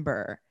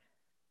Amber.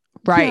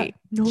 Right.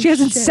 Yeah, she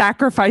hasn't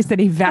sacrificed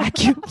any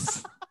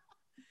vacuums.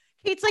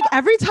 It's like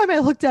every time I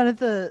look down at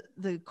the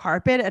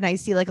carpet and I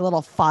see like a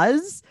little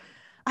fuzz,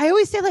 I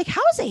always say like,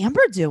 how's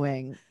Amber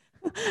doing?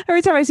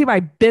 Every time I see my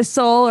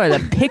Bissell or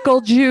the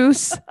pickle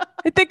juice,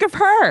 I think of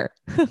her.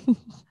 All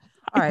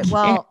right.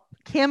 Well,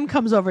 Kim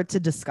comes over to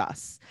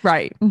discuss.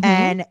 Right.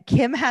 And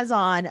Kim has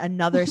on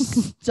another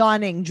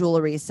stunning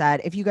jewelry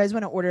set. If you guys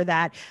want to order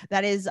that,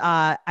 that is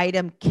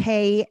item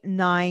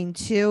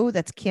K92.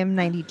 That's Kim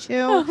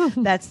 92.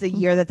 That's the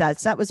year that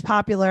set was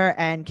popular,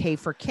 and K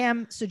for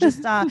Kim. So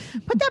just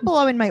put that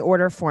below in my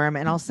order form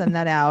and I'll send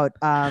that out.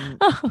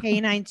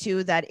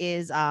 K92. That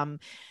is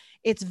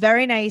it's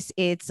very nice.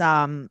 It's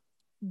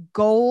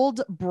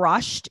gold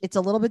brushed. It's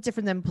a little bit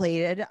different than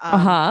plated.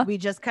 We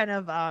just kind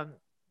of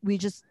we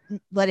just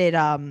let it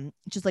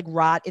just like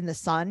rot in the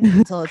sun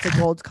until it's a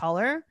gold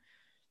color.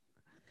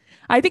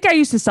 I think I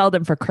used to sell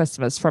them for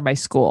Christmas for my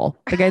school.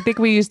 Like I think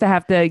we used to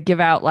have to give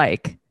out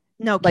like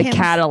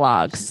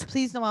catalogs.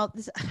 Please, Noelle,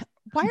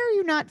 why are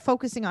you not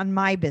focusing on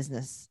my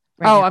business?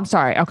 Now? I'm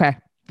sorry. Okay.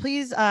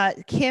 Please,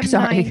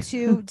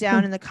 Kim92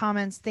 down in the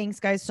comments. Thanks,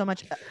 guys, so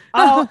much.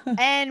 Oh,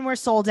 and we're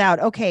sold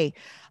out. Okay.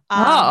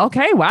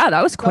 Okay. Wow,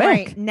 that was quick.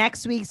 Right.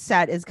 Next week's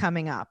set is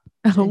coming up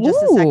in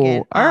just a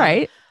second. All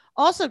right.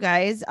 Also,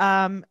 guys,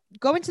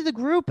 go into the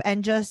group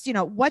and just,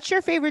 what's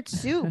your favorite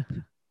soup?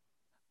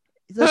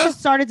 Let's just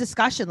start a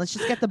discussion. Let's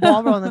just get the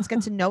ball rolling. Let's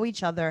get to know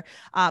each other.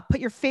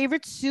 Put your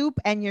favorite soup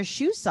and your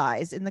shoe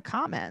size in the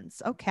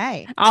comments.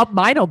 Okay.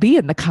 Mine will be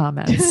in the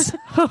comments.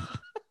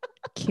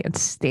 Can't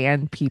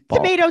stand people.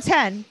 Tomato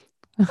 10.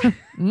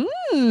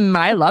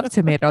 I love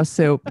tomato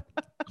soup.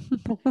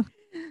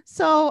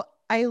 So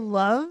I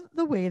love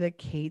the way that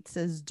Kate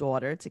says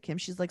daughter to Kim.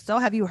 She's like, so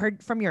have you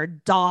heard from your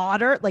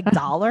daughter? Like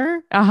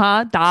dollar?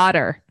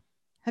 Daughter.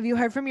 Have you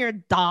heard from your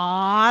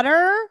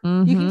daughter?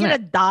 You can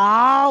get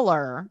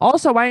 $1.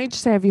 Also, why don't you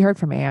just say, have you heard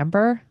from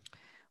Amber?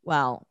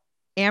 Well,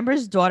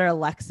 Amber's daughter,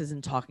 Alex,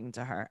 isn't talking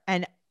to her.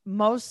 And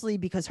mostly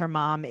because her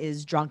mom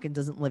is drunk and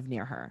doesn't live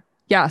near her.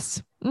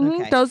 Yes.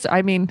 Okay.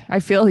 I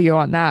feel you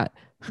on that.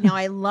 Now,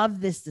 I love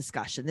this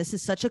discussion. This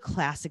is such a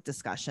classic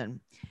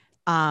discussion.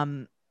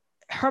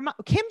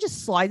 Kim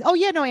just slides. Oh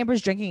yeah, no,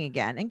 Amber's drinking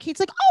again, and Kate's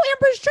like, "Oh,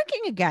 Amber's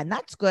drinking again.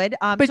 That's good."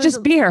 But so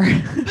just beer.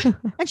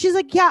 And she's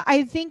like, "Yeah,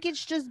 I think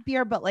it's just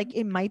beer, but like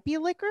it might be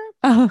liquor."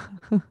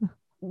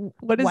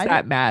 What does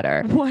that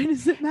matter? Why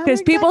does it matter?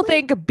 Because people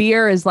think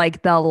beer is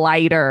like the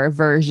lighter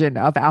version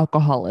of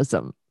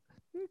alcoholism.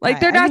 Like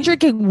they're not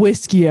drinking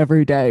whiskey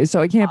every day,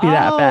 so it can't be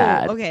that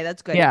bad. Okay,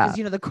 that's good. Yeah,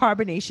 because the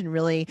carbonation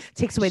really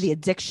takes away the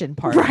addiction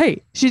part.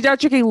 Right. She's not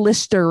drinking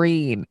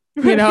Listerine,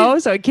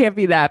 so it can't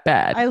be that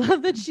bad. I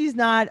love that she's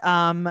not.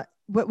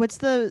 What's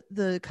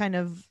the kind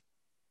of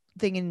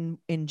thing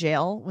in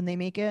jail when they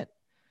make it?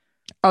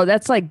 Oh,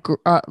 that's like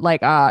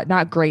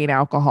not grain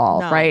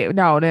alcohol, right?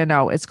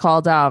 No. It's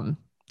called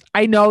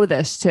I know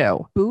this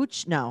too.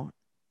 Booch? No.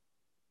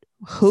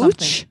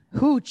 Hooch?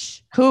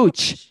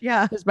 Hooch.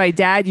 Yeah. Because my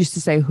dad used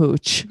to say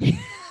hooch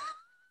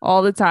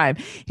all the time.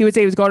 He would say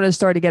he was going to the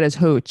store to get his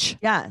hooch.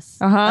 Yes.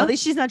 At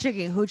least she's not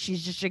drinking hooch.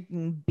 She's just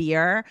drinking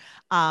beer.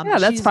 Yeah,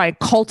 that's fine.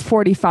 Colt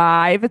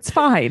 45. It's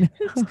fine.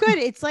 It's good.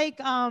 It's like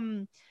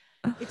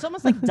it's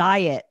almost like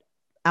diet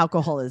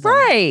alcoholism.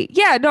 Right.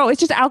 Yeah. No, it's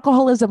just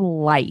alcoholism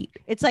light.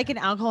 It's like an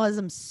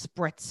alcoholism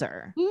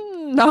spritzer.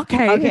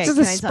 Okay. It's just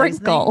a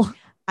sprinkle.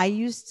 I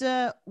used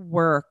to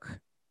work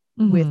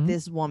with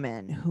this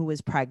woman who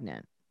was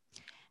pregnant.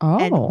 Oh.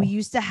 And we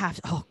used to have,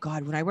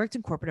 when I worked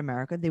in corporate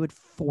America, they would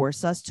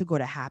force us to go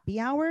to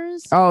happy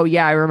hours. Oh,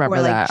 yeah, I remember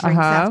or that. Drinks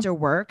after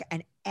work,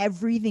 and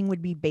everything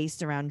would be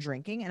based around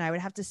drinking. And I would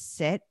have to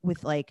sit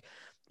with like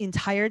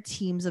entire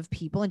teams of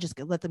people and just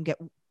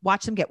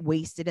watch them get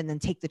wasted and then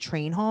take the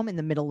train home in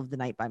the middle of the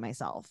night by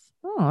myself.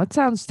 Oh, it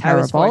sounds terrible.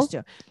 I was forced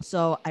to.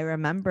 So I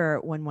remember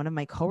when one of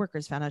my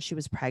coworkers found out she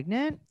was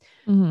pregnant,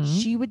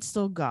 she would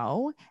still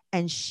go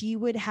and she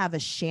would have a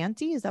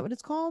shandy. Is that what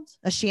it's called?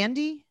 A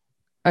shandy?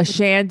 A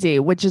shandy,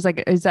 which is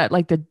is that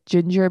like the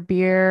ginger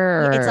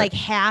beer? Or... It's like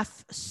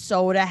half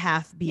soda,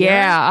 half beer.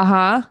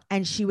 Yeah.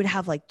 And she would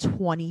have like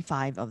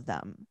 25 of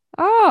them.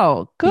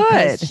 Oh, good.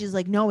 Because she's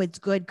like, no, it's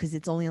good because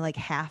it's only like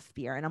half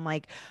beer. And I'm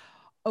like,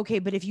 okay,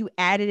 but if you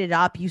added it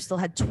up, you still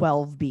had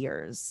 12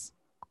 beers.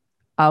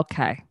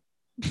 Okay.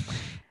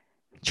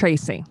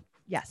 Tracy.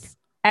 Yes.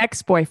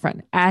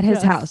 Ex-boyfriend at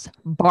his house,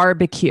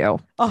 barbecue.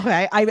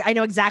 Okay. I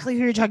know exactly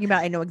who you're talking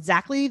about. I know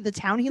exactly the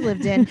town he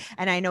lived in,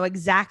 and I know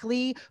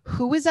exactly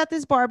who was at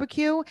this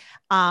barbecue.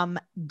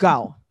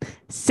 Go.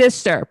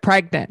 Sister,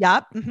 pregnant.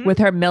 Yep. With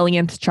her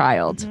millionth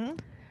child.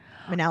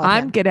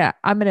 I'm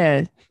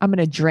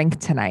gonna drink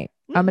tonight.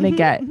 I'm gonna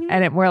get,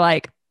 and we're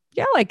like,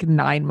 yeah, like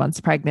 9 months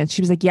pregnant.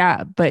 She was like,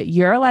 yeah, but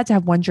you're allowed to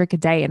have one drink a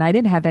day, and I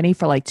didn't have any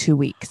for like 2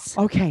 weeks.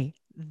 Okay,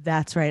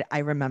 that's right. I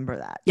remember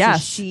that.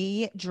 Yes, so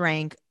she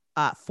drank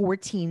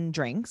 14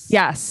 drinks.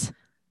 Yes.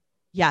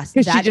 Because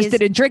she just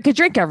didn't drink a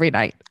drink every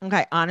night.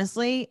 Okay,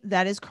 honestly,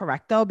 that is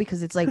correct though,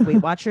 because it's like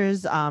Weight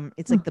Watchers.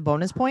 It's like the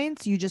bonus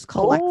points. You just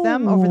collect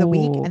them over the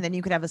week, and then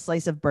you could have a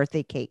slice of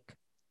birthday cake.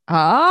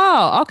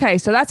 Oh, okay.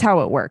 So that's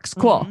how it works.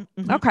 Cool.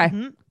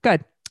 Okay,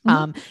 good.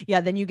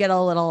 Then you get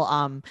a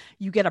little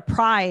you get a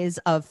prize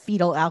of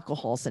fetal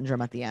alcohol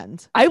syndrome at the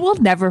end. I will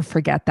never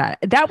forget that.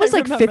 That was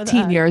like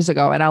 15 years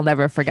ago, and I'll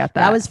never forget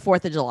that. That was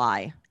 4th of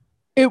July.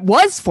 It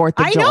was 4th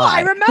of July. I know.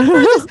 I remember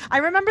this. I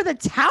remember the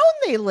town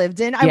they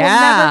lived in. I will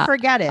never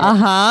forget it.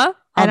 I'll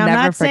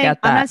never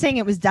forget that. I'm not saying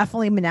it was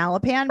definitely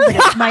Manalapan, but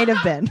it might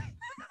have been.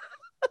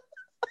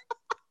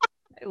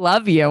 I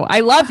love you.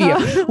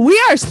 We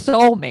are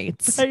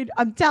soulmates.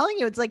 I'm telling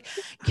you, it's like,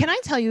 can I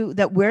tell you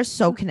that we're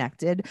so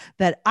connected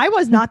that I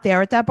was not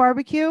there at that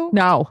barbecue?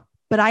 No.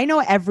 But I know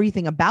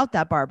everything about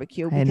that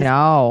barbecue. I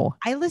know.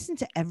 I listen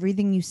to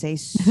everything you say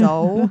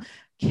so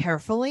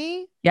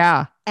carefully.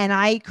 Yeah. And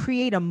I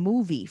create a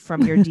movie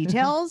from your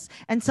details.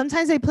 And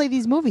sometimes I play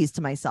these movies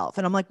to myself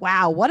and I'm like,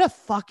 wow, what a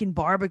fucking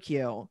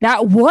barbecue.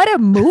 What a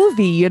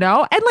movie, And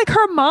like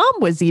her mom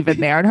was even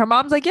there and her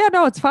mom's like, yeah,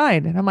 no, it's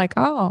fine. And I'm like,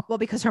 oh. Well,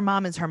 because her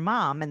mom is her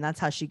mom and that's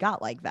how she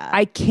got like that.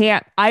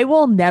 I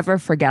will never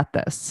forget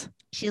this.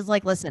 She's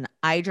like, listen,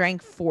 I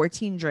drank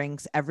 14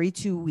 drinks every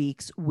 2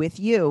 weeks with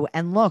you.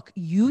 And look,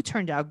 you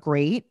turned out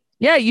great.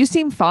 Yeah, you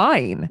seem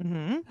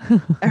fine.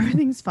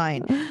 Everything's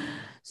fine.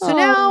 So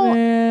now,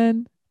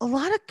 a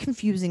lot of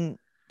confusing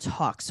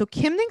talk. So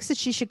Kim thinks that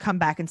she should come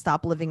back and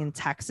stop living in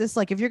Texas.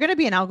 Like, if you're going to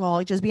be an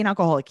alcoholic, just be an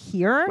alcoholic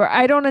here.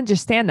 I don't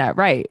understand that.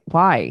 Right.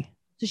 Why?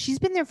 So she's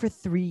been there for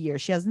 3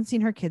 years. She hasn't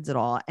seen her kids at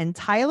all. And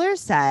Tyler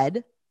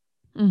said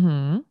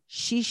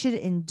she should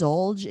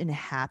indulge in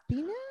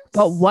happiness.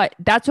 But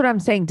that's what I'm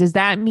saying. Does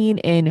that mean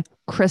in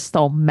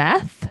crystal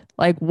meth?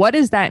 Like, what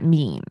does that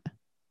mean?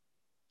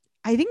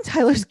 I think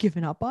Tyler's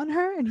given up on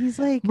her. And he's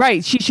like,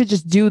 right. She should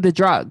just do the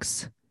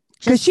drugs.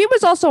 Because she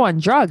was also on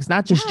drugs,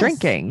 not just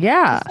drinking.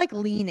 Yeah. Just like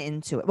lean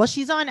into it. Well,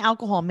 she's on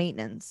alcohol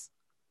maintenance.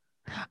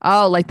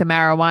 Oh, like the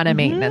marijuana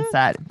maintenance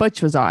that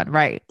Butch was on.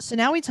 Right. So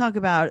now we talk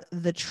about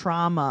the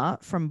trauma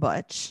from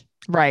Butch.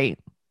 Right.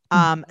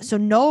 So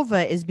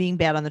Nova is being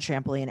bad on the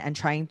trampoline and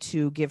trying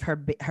to give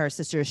her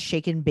sister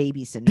shaken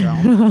baby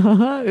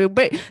syndrome.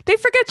 But they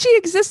forget she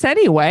exists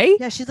anyway.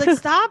 Yeah. She's like,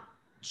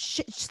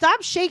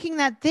 stop shaking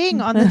that thing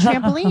on the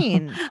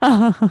trampoline.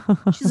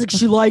 She's like,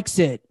 she likes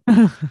it.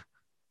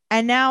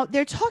 And now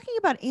they're talking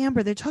about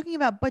Amber. They're talking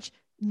about Butch.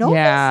 Nova's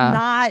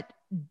not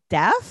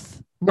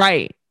deaf.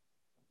 Right.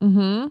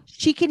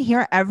 She can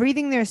hear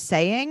everything they're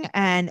saying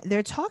and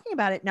they're talking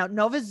about it. Now,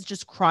 Nova's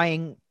just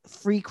crying,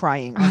 free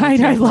crying.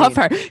 I love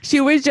her. She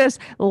was just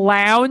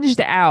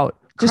lounged out,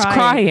 just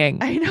crying.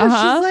 I know.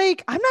 She's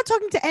like, I'm not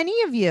talking to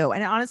any of you.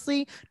 And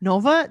honestly,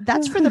 Nova,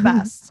 that's for the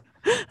best.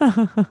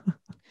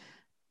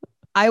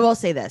 I will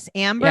say this.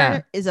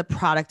 Amber is a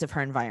product of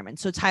her environment.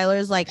 So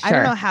Tyler's like, I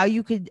don't know how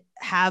you could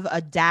have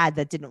a dad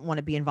that didn't want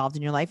to be involved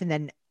in your life and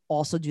then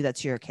also do that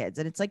to your kids.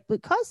 And it's like,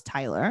 because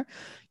Tyler,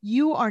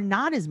 you are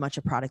not as much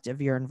a product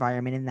of your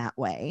environment in that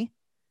way.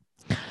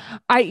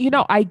 I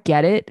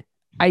get it.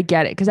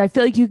 Because I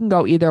feel like you can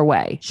go either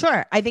way.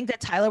 Sure. I think that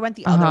Tyler went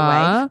the other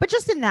way, but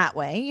just in that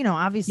way,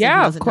 obviously he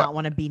does not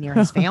want to be near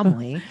his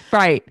family.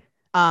 Right.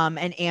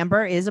 And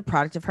Amber is a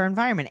product of her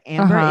environment.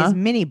 Amber is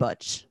mini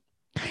Butch.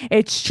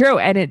 It's true.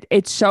 And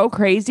it's so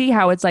crazy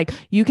how it's like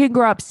you can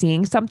grow up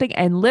seeing something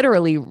and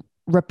literally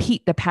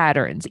repeat the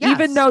patterns,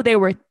 even though they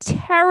were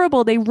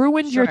terrible. They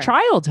ruined your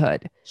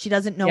childhood. She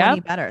doesn't know any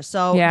better.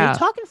 So they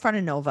talk in front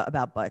of Nova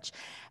about Butch.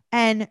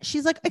 And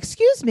she's like,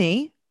 excuse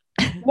me,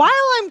 while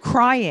I'm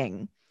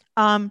crying,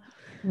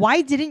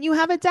 why didn't you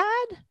have a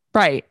dad?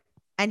 Right.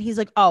 And he's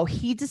like, oh,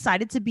 he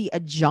decided to be a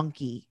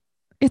junkie.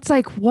 It's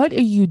like, what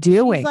are you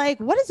doing? She's like,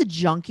 what is a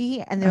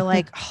junkie? And they're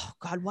like, oh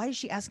God, why is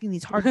she asking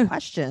these hard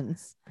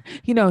questions?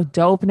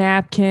 Dope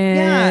napkins.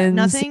 Yeah,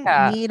 nothing.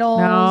 Needles.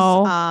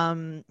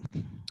 No.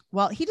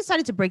 Well, he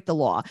decided to break the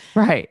law.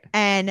 Right.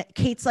 And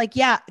Kate's like,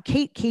 yeah,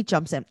 Kate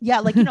jumps in. Yeah,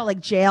 like,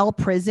 like jail,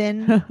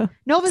 prison.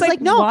 Nova's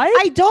like, no, what?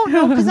 I don't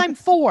know because I'm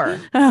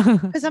 4.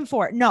 Because I'm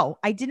 4. No,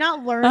 I did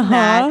not learn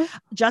that.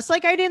 Just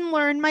like I didn't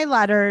learn my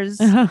letters.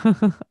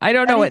 I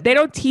don't know it. They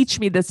don't teach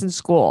me this in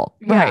school.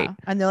 Yeah. Right.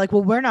 And they're like,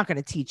 well, we're not going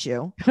to teach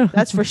you.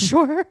 That's for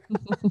sure.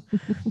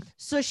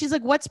 So she's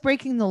like, what's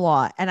breaking the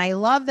law? And I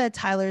love that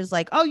Tyler's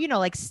like, oh,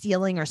 like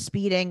stealing or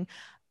speeding.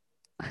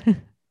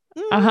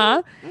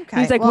 Okay.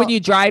 He's like, when you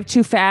drive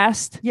too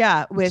fast.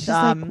 Yeah. With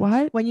like,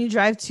 what? When you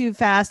drive too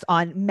fast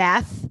on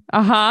meth.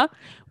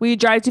 When you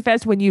drive too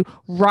fast, when you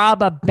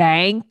rob a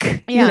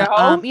bank. Yeah.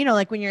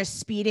 Like when you're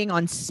speeding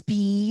on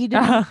speed.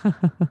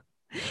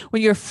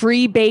 When you're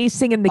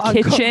freebasing in the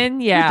kitchen.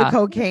 With the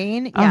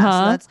cocaine.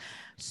 Yeah.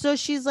 So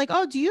she's like,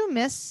 oh, do you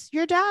miss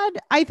your dad?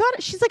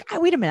 She's like,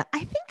 wait a minute. I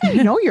think I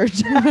know your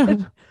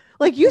dad.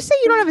 Like, you say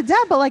you don't have a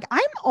dad, but like,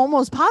 I'm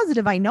almost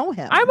positive I know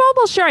him. I'm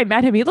almost sure I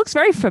met him. He looks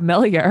very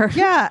familiar.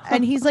 Yeah.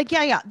 And he's like,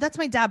 yeah, that's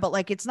my dad. But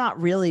like, it's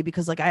not really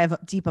because like I have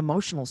deep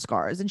emotional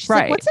scars. And she's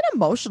like, what's an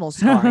emotional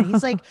scar? And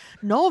he's like,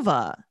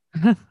 Nova,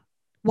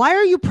 why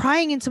are you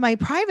prying into my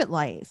private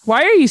life?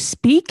 Why are you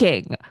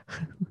speaking?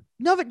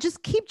 Nova,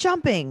 just keep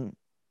jumping.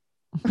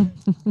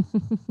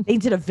 They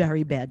did a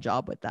very bad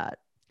job with that.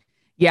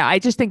 Yeah, I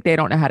just think they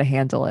don't know how to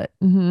handle it.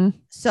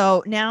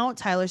 So now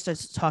Tyler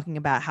starts talking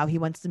about how he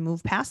wants to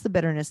move past the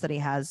bitterness that he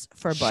has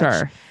for Butch.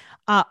 Sure.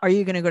 Are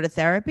you going to go to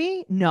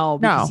therapy? No,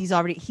 because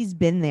he's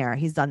been there.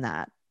 He's done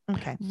that.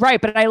 Okay.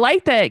 Right. But I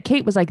like that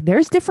Kate was like,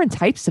 there's different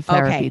types of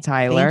therapy,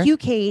 Tyler. Thank you,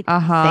 Kate.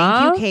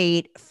 Thank you,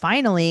 Kate.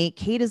 Finally,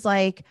 Kate is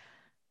like,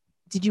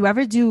 did you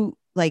ever do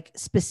like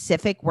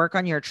specific work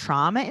on your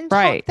trauma in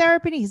therapy?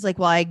 And he's like,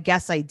 well, I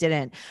guess I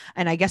didn't.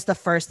 And I guess the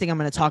first thing I'm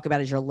going to talk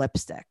about is your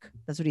lipstick.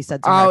 That's what he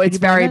said to me. Oh, it's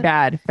very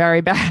bad.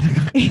 Very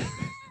bad.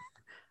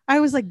 I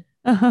was like,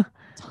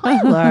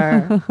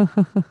 Tyler,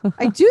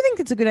 I do think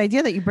it's a good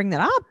idea that you bring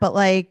that up, but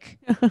like,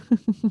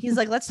 he's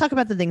like, let's talk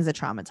about the things that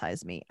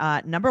traumatize me.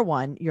 Number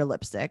 1, your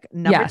lipstick.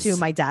 Number 2,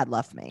 my dad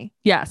left me.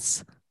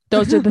 Yes.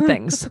 Those are the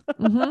things.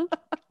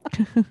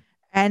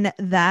 And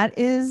that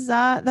is,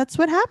 that's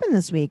what happened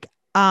this week.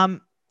 I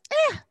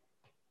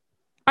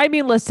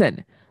mean,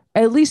 listen,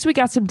 at least we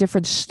got some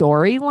different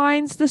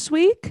storylines this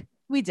week.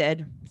 We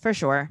did, for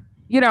sure.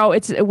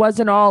 It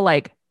wasn't all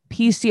like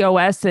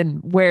PCOS and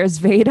where's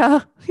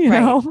Veda, you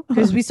know?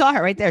 Because we saw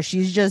her right there.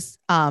 She's just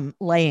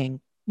laying.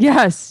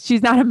 Yes,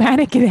 she's not a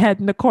mannequin head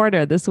in the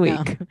corner this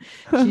week.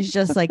 No. She's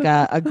just like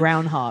a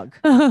groundhog.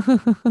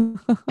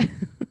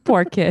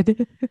 Poor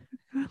kid.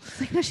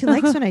 Like, no, she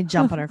likes when I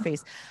jump on her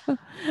face.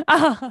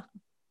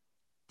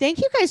 Thank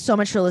you guys so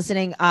much for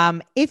listening.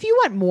 If you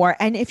want more,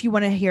 and if you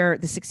want to hear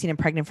the 16 and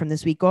Pregnant from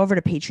this week, go over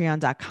to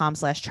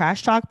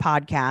patreon.com/trash talk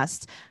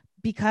podcast,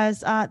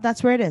 because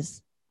that's where it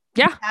is.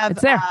 Yeah,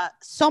 it's there.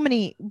 So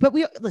many, but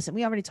we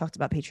already talked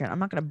about Patreon. I'm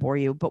not going to bore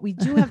you, but we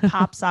do have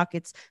pop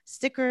sockets,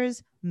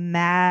 stickers,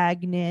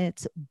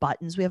 magnets,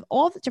 buttons. We have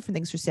all the different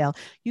things for sale.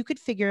 You could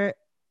figure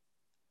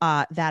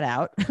that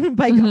out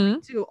by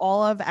going to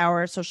all of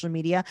our social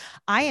media.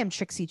 I am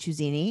Trixie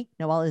Chuzini.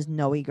 Noelle is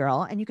Noe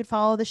Girl, and you could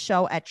follow the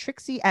show at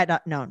Trixie at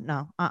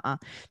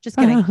just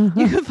kidding.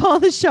 You can follow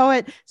the show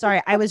at,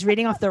 sorry, I was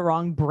reading off the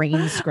wrong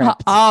brain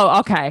script. Oh,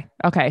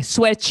 okay,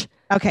 switch.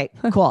 Okay,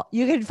 cool.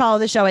 You can follow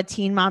the show at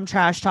Teen Mom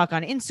Trash Talk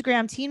on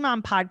Instagram, Teen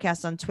Mom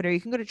Podcast on Twitter. You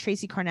can go to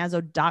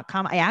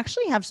TracyCarnazzo.com. I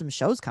actually have some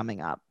shows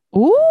coming up.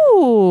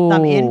 Ooh.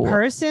 Some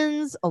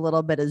in-persons, a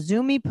little bit of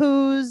Zoomy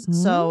poos.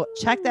 So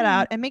check that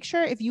out. And make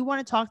sure, if you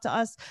want to talk to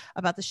us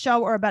about the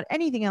show or about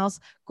anything else,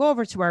 go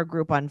over to our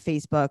group on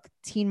Facebook,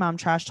 Teen Mom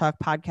Trash Talk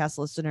Podcast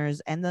Listeners.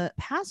 And the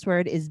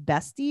password is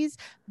Besties,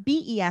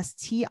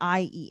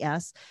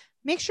 BESTIES.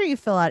 Make sure you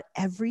fill out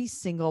every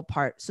single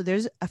part. So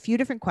there's a few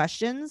different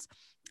questions.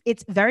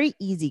 It's very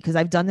easy because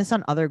I've done this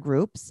on other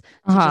groups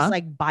to just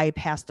like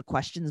bypass the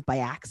questions by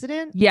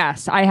accident.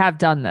 Yes, I have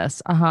done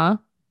this.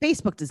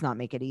 Facebook does not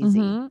make it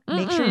easy.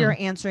 Make sure you're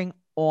answering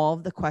all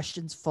of the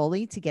questions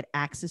fully to get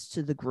access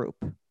to the group.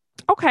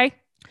 Okay.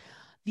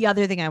 The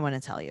other thing I want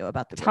to tell you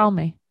about the group. Tell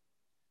me.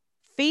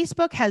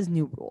 Facebook has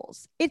new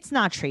rules. It's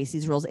not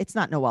Tracy's rules. It's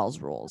not Noelle's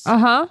rules.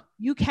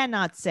 You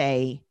cannot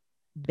say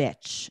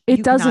bitch.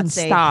 It doesn't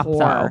stop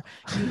whore.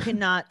 Though. You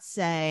cannot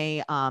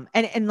say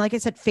and like I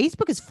said,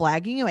 Facebook is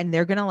flagging you and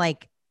they're gonna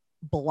like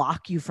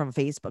block you from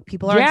Facebook.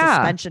 People are on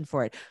suspension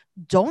for it.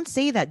 Don't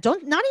say that.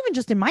 Don't, not even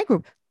just in my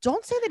group.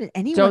 Don't say that in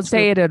anyone's Don't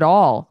say group it at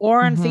all.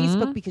 or on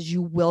Facebook because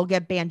you will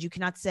get banned. You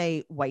cannot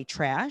say white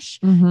trash.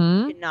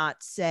 You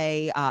cannot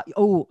say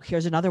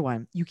here's another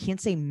one. You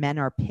can't say men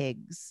are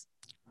pigs.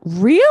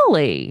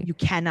 Really? You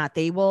cannot.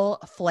 They will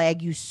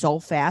flag you so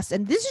fast.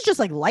 And this is just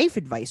like life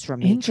advice from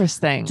me.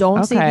 Interesting.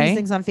 Don't say these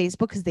things on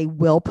Facebook because they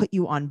will put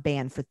you on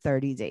ban for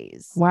 30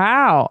 days.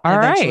 Wow. All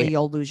right. Eventually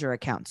you'll lose your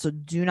account. So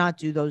do not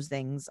do those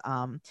things.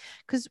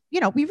 Because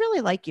we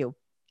really like you.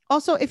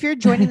 Also, if you're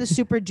joining the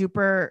super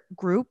duper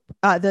group,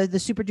 the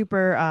super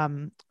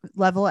duper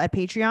level at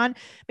Patreon,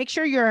 make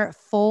sure your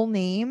full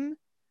name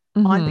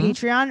on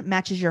Patreon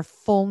matches your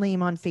full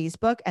name on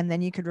Facebook, and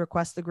then you could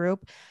request the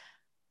group.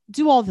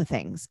 Do all the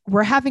things.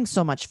 We're having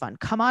so much fun.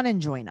 Come on and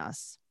join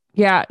us.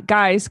 Yeah,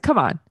 guys, come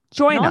on.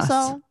 Join us.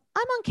 Also,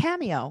 I'm on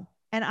Cameo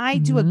and I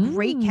do a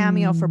great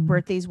cameo for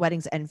birthdays,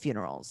 weddings, and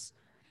funerals.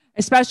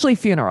 Especially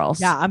funerals.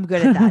 Yeah, I'm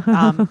good at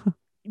that.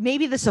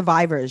 Maybe the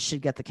survivors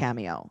should get the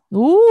cameo.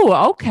 Ooh,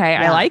 okay.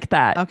 Yeah. I like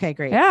that. Okay,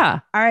 great. Yeah.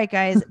 All right,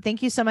 guys.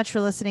 Thank you so much for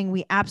listening.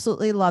 We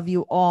absolutely love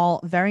you all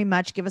very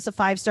much. Give us a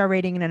 5-star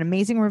rating and an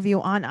amazing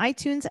review on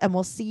iTunes, and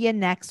we'll see you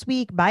next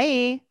week.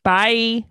 Bye. Bye.